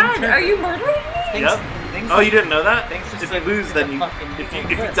 God, are you murdering me? Things- Yep. things- Oh, you didn't know that? Things just If you like lose, then the you. fucking If you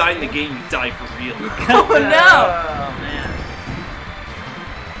twist, die in the dude. game, you die for real. Oh, no. Oh, man.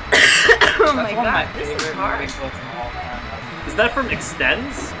 Oh That's my one of my god, this is favorite hard. movie quotes of all time. Is that from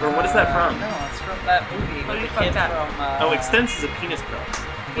Extends? Or what is that from? No, it's from that movie What with you the kid fucked up? from... Oh, Extends is a penis pill. What's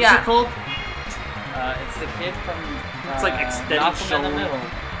Yeah. it called? It's the kid from... It's like Extended Malcolm in the Show. Middle.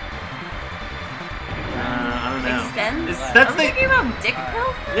 I don't know. Extends? That's Are we thinking about dick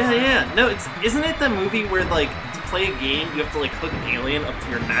pills? Yeah, yeah. No, isn't it the movie where like to play a game you have to like hook an alien up to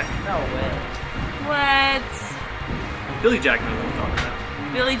your neck? No way. What? Billy Jack knows what I'm talking about.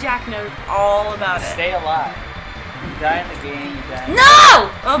 Billy Jack knows all about it. Stay alive. You die in the game, you die in No!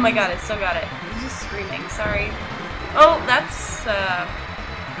 Oh my god, I still got it. I was just screaming, sorry. Oh, that's,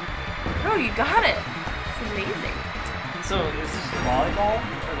 Bro, you got it. It's amazing. So, is this volleyball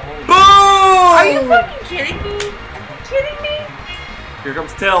for the whole Boom! Are you fucking kidding me? Are you kidding me? Here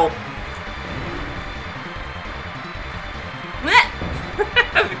comes Till. Blech!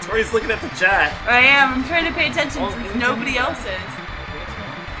 Victoria's looking at the chat. I am. I'm trying to pay attention Oh, since it's nobody in- else is.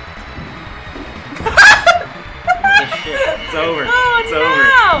 This shit. It's over. Oh It's no! over.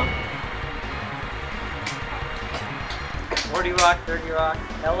 40 Rock, 30 Rock,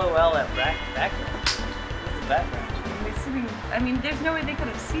 LOL at background. What's the background? I mean, there's no way they could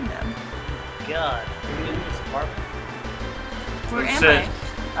have seen them. God. Are you in this apartment? Where am Shit.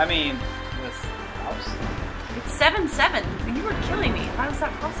 I? I mean, this house? It's 7-7. You were killing me. How is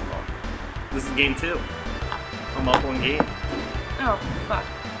that possible? This is game 2. I'm up one game. Oh, fuck.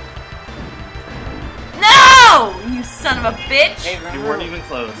 No! You son of a bitch! Hey, You remember, weren't even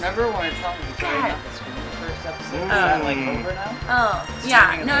close. remember when I was telling the story God. about the screen the first episode? Mm. Is that like over now? Oh, yeah.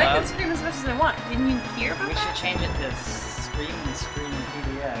 Screaming No, is I loud. can scream as much as I want. Didn't you hear about We should that? change it to Scream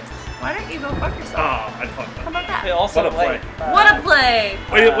PDX. Why don't you go fuck yourself? Oh, I fucked How up. about Hey, that? also, What a play. What a play!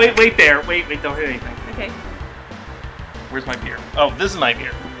 Wait there. Wait, don't hit anything. Okay. Where's my beer? Oh, this is my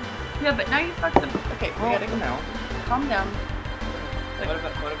beer. Yeah, but now you fucked them. Okay, we gotta go. now. Calm down. What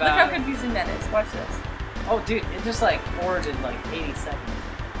about, Look how confusing that is. Watch this. Oh, dude, it just like forwarded like 80 seconds.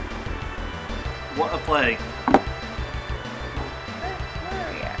 What a play. Where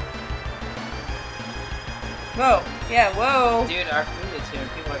are we at? Whoa. Yeah, whoa. Dude, our food is here.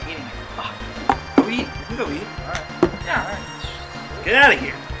 People are eating it. Fuck. Go eat. You can go eat. Alright. Yeah. Alright. Get out of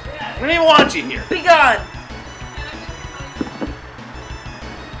here. We don't even want you here. Be gone!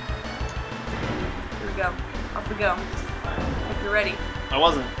 Here we go. Off we go. Hope you're ready. I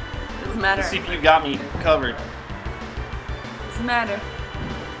wasn't. Doesn't The matter. CPU got me covered. Doesn't matter.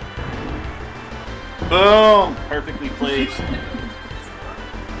 Boom! Perfectly placed.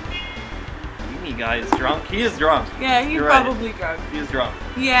 Mimi guy is drunk. He is drunk. Yeah, he's You're right. probably drunk. He is drunk.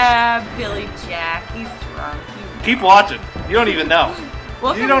 Yeah, Billy Jack. He's drunk. Keep watching. You don't even know.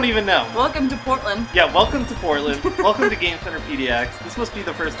 Welcome, You don't even know. Welcome to Portland. Yeah, welcome to Portland. Welcome to GameCenter PDX. This must be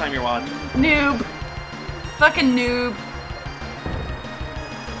the first time you're watching. Noob. Fucking noob.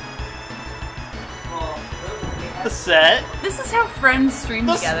 The set. This is how friends stream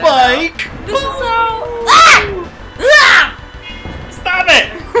The together. spike. Though. This is how. Ah! Ah! Stop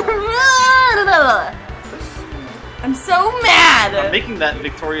it! I'm so mad. I'm making that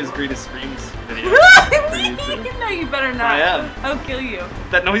Victoria's Greatest Screams video. for YouTube. No, you better not. I am. I'll kill you.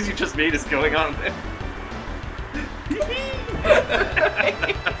 That noise you just made is going on there.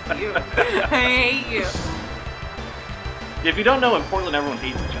 I hate you. If you don't know, in Portland, everyone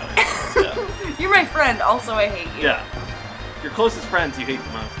hates each other. So, You're my friend, also I hate you. yeah. Your closest friends you hate the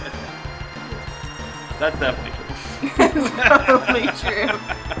most, I think. That's definitely true. Totally true.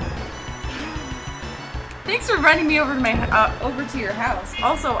 Thanks for running me over to my over to your house.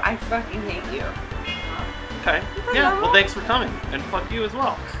 Also, I fucking hate you. Okay. that Yeah, normal? well, thanks for coming. And fuck you as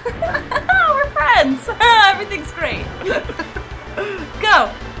well. We're friends. Everything's great.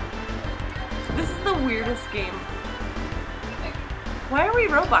 Go. This is the weirdest game. Why are we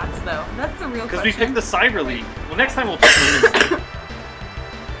robots, though? That's the real Because question. we picked the Cyber League. Well, next time we'll pick Women's League.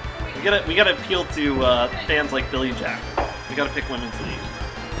 We gotta appeal to fans like Billy Jack. We gotta pick Women's League.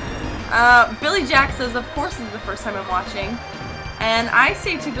 Billy Jack says, of course this is the first time I'm watching. And I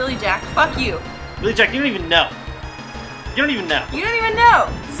say to Billy Jack, fuck you. Billy Jack, you don't even know. You don't even know. You don't even know.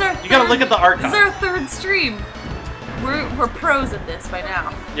 This is our You gotta look at the archive. This is our third stream. We're pros at this by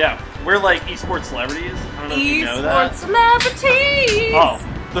now. Yeah, we're like esports celebrities. I don't know if you know that. Esports celebrities! Oh,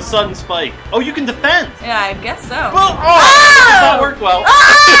 the sudden spike. Oh, you can defend! Yeah, I guess so. Well, oh! Does not work well.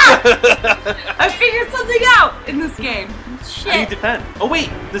 I figured something out in this game. How do you Shit. defend? Oh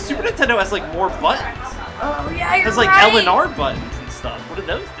wait, the Super Nintendo has like more buttons. Oh, yeah, It you're has like right. L and R buttons and stuff. What did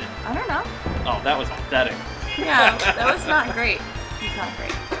those do? I don't know. Oh, that was pathetic. Yeah, that was not great. It's not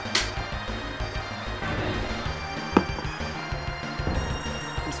great.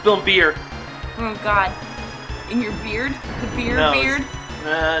 I'm spilling beer. Oh, God. In your beard? The beard No, beard?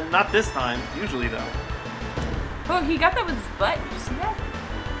 Not this time. Usually though. Oh, he got that with his butt. Did you see that?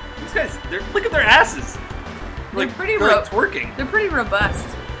 These guys, look at their asses. They're pretty they're like twerking. They're pretty robust.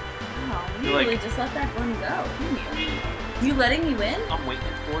 Oh, you You're like- really just let that one go, didn't you? You letting you in? I'm waiting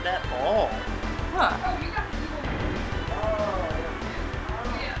for that ball. Huh. Oh, you got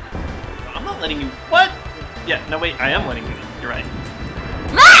I'm not letting you. What? Yeah. No, wait. I am letting you in. You're right.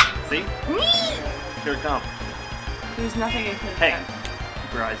 Ah! See? Here it comes. There's nothing I could Hey. have done.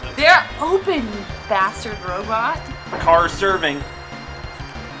 Keep your eyes open. They're open, you bastard robot. Car serving.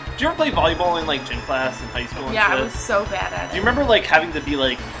 Did you ever play volleyball in like gym class in high school and Yeah, shit? I was so bad at Do you it. remember like having to be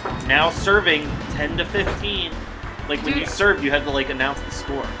like, now serving 10 to 15? Like when Dude. you served, you had to like announce the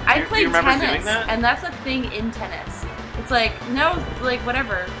score. I do played you remember tennis, doing that? and that's a thing in tennis. It's like, no, like,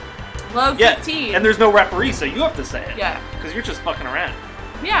 whatever. Low Yeah, 15. and there's no referee, so you have to say it. Yeah. Because you're just fucking around.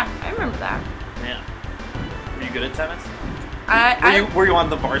 Yeah, I remember that. Yeah. Were you good at tennis? I Were you on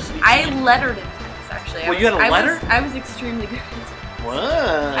the varsity? I lettered in tennis, actually. Well, you had a letter? I was extremely good at tennis. What?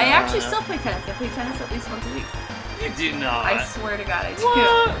 I actually still play tennis. I play tennis at least once a week. You do not. I swear to God, I do.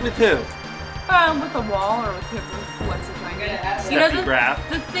 What? With who? With a wall or with who wants to join me. You know Steffi Graf.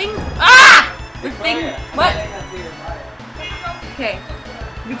 the thing. Ah! The thing. What? Okay.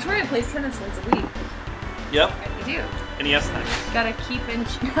 Victoria plays tennis once a week. Yep. I do. NES tennis. Gotta keep in.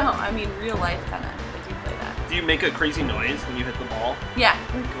 No, I mean real life tennis. I do play that. Do you make a crazy noise when you hit the ball? Yeah,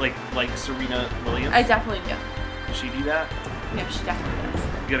 Like Serena Williams? I definitely do. Does she do that? No, she definitely does.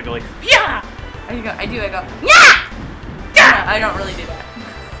 You gotta go like, yeah! I do. I go. Yeah. Yeah. I don't really do that. I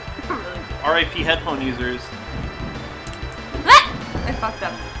don't really do that. R.I.P. headphone users. Ah! I fucked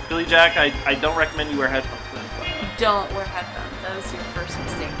up. Billy Jack, I don't recommend you wear headphones for this. Don't wear headphones. That was your first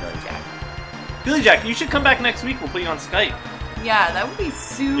mistake, Billy Jack. Billy Jack, you should come back next week. We'll put you on Skype. Yeah, that would be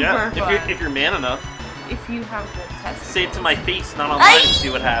super Yeah, fun. if you're man enough. If you have the test. Say it to my face, not online, and see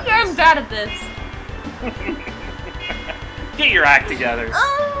what I'm happens. bad at this. Get your act together.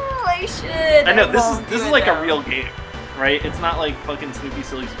 Oh, I should. I know this won't is do it like though. a real game, right? It's not like fucking Snoopy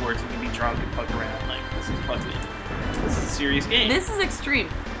Silly Sports. You can be drunk and fuck around. Like this is a serious game. This is extreme.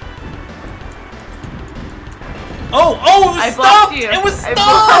 Oh, it was I stuffed. blocked you. It was I stuffed.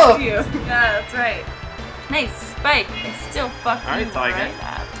 blocked you. Yeah, that's right. Nice spike. I still fuck All right, you Tiger. right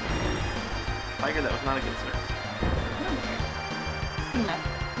up. Tiger, that was not a good serve. I don't care.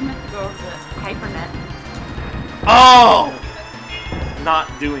 I'm gonna have to go over the hypernet. Oh, not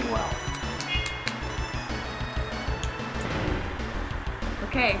doing well.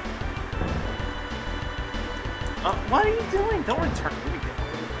 Okay. What are you doing? Don't return. Here we go.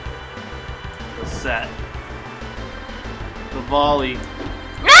 The set. The volley.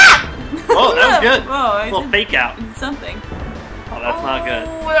 Ah! Oh, that was good. Whoa, I A little did fake out. something. Oh, that's not good. Oh,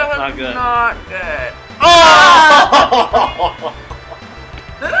 That's that not was good. not good. Oh!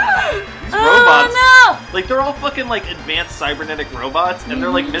 these robots. Oh Like, they're all fucking, like, advanced cybernetic robots, and they're,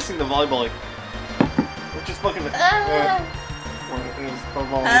 like, missing the volleyball, like... Which is fucking... no! Where is the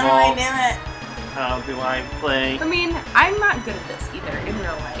volleyball? How do I do it? How do I play? I mean, I'm not good at this either in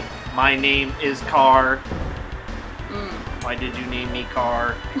real life. My name is Car. Mm. Why did you name me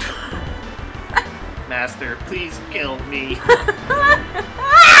Car? Master, please kill me.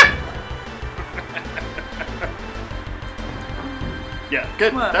 Yeah,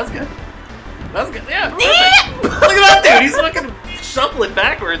 good. What? That's good. That's good. Yeah, perfect. Look at that dude. He's fucking shuffling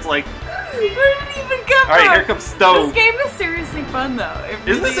backwards like... Where did it even come from? Alright, here comes Stove. This game is seriously fun, though. It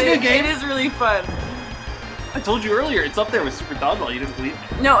Isn't this a really good game? It is really fun. I told you earlier, it's up there with Super Dodgeball. You didn't believe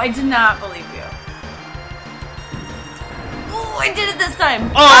me. No, I did not believe you. Oh, I did it this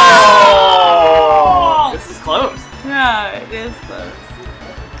time. Oh! This is close. Yeah, it is close.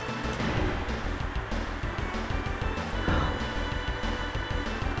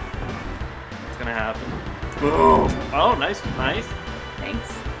 What's gonna happen? Boom! Oh, nice, nice. Thanks.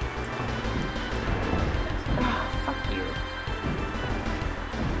 Oh, fuck you.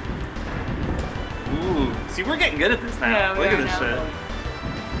 Ooh. See, we're getting good at this now. Yeah, we Look are at this now. shit.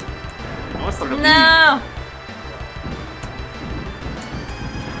 I want to start a lead. No!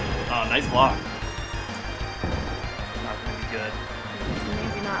 Oh, nice block. Not gonna be good.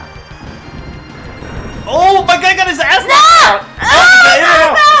 Maybe not. Oh, my guy got his ass No! knocked out! Oh,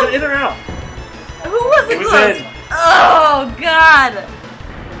 Ah, in or out? Who was it It was close? in. Oh, God!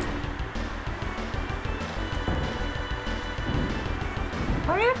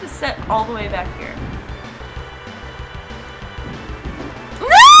 Why do I have to set all the way back here?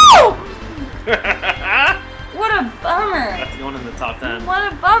 No! What a bummer! That's going in the top 10.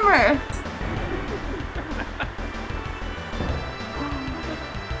 What a bummer!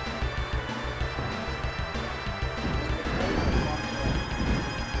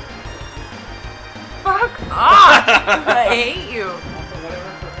 Fuck off! I hate you.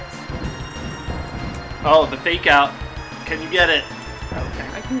 Oh, the fake out. Can you get it? Okay.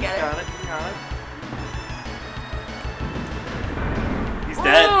 I can get it. Got it. Got it. He's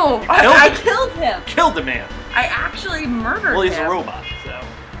dead. Oh, You I killed him. killed him. Killed the man. I actually murdered Well, he's him. a robot, so.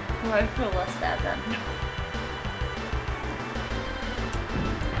 Well, I feel less bad then.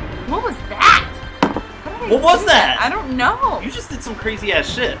 What was that? How did I What was do that? I don't know. You just did some crazy ass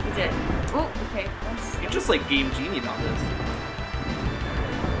shit. I did. Oh, okay. You just like game genied on this.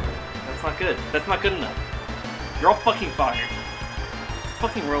 That's not good. That's not good enough. You're all fucking fired.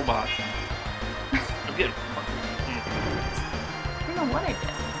 Fucking robots. I'm getting fucking. I don't know what I did.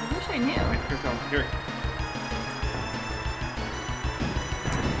 I wish I knew. Here it comes. Here.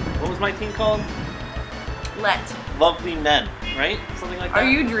 What was my team called? Let. Lovely Men, right? Something like that. Are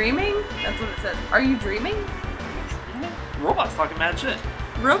you dreaming? That's what it says. Are you dreaming? Robots talking mad shit.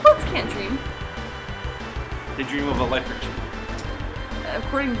 Robots can't dream. They dream of electric sheep.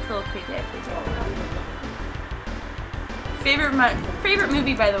 According to Philip K. Dick, they do. Favorite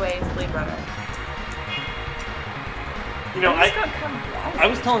movie, by the way, is Blade Runner. You know, just got kind of lost. I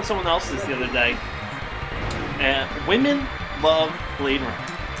was telling someone else this the other day. And women love Blade Runner.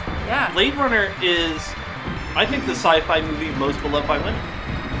 Yeah. Blade Runner is, I think, the sci-fi movie most beloved by women.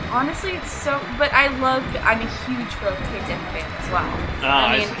 Honestly, it's so. But I'm a huge Philip K. Dick fan as well. Ah,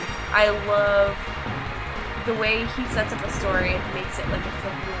 I mean, see. I love the way he sets up a story and makes it like a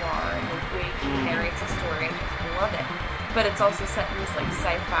film noir, and the way he narrates a story. I just love it. But it's also set in this like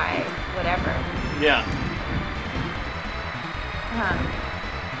sci-fi whatever. Yeah.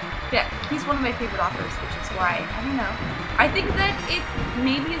 Yeah, he's one of my favorite authors, which is why, I don't know. I think that it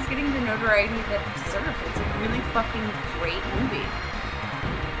maybe is getting the notoriety that it deserves. It's a really fucking great movie.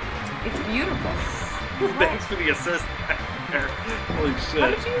 It's beautiful. Thanks for the assist. Holy shit.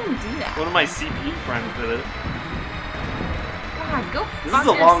 How did you even do that? One of my CPU friends did it. God, go This fuck is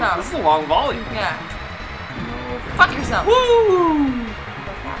a long. yourself. This is a long volume. Yeah. Go fuck yourself. Woo!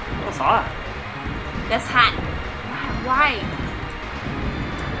 Like that. That's hot. That's hot. Why?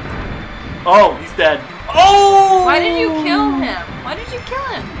 Oh, he's dead. Oh! Why did you kill him? Why did you kill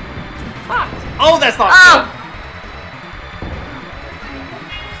him? Fuck. Oh, that's not Oh! good.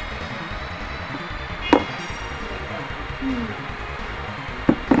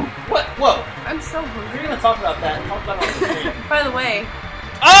 What? Whoa. I'm so We're hungry. gonna talk about that. Talk about it on the screen. By the way,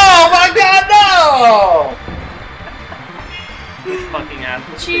 Oh my god, no! This fucking ass. Look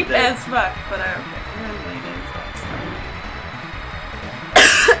what cheap they did. as fuck, but I don't care. I'm gonna leave it as well.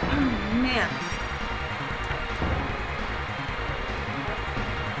 Oh, man.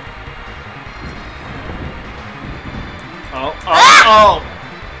 Oh.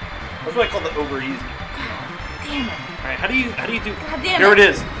 That's what I call the over easy. Damn it. Alright, how do you do? God damn Here it. it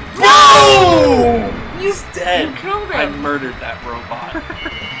is. Boom! You- He's dead. you killed him. I murdered that robot.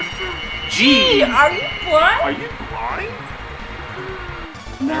 Gee, Gee, are you blind? are you blind?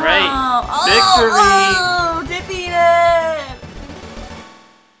 No. All right. Oh, Victory. Oh, defeated.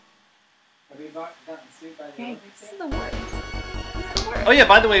 Have you gotten sued by the Okay, Olympics this yet? is the worst. This is the worst. Oh yeah,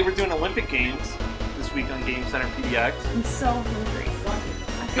 by the way, we're doing Olympic Games this week on GameCenter PDX. I'm so hungry.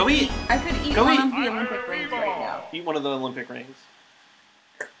 I Go could eat. I could eat Go one eat. of the Olympic rings right now. Eat one of the Olympic rings.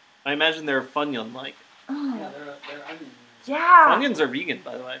 I imagine they're Funyun-like. Yeah, Oh, they're onions. yeah. Funyuns are vegan,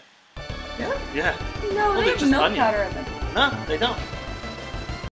 by the way. Really? Yeah. No, Well, they they're have just milk onion. powder in them. No, they don't.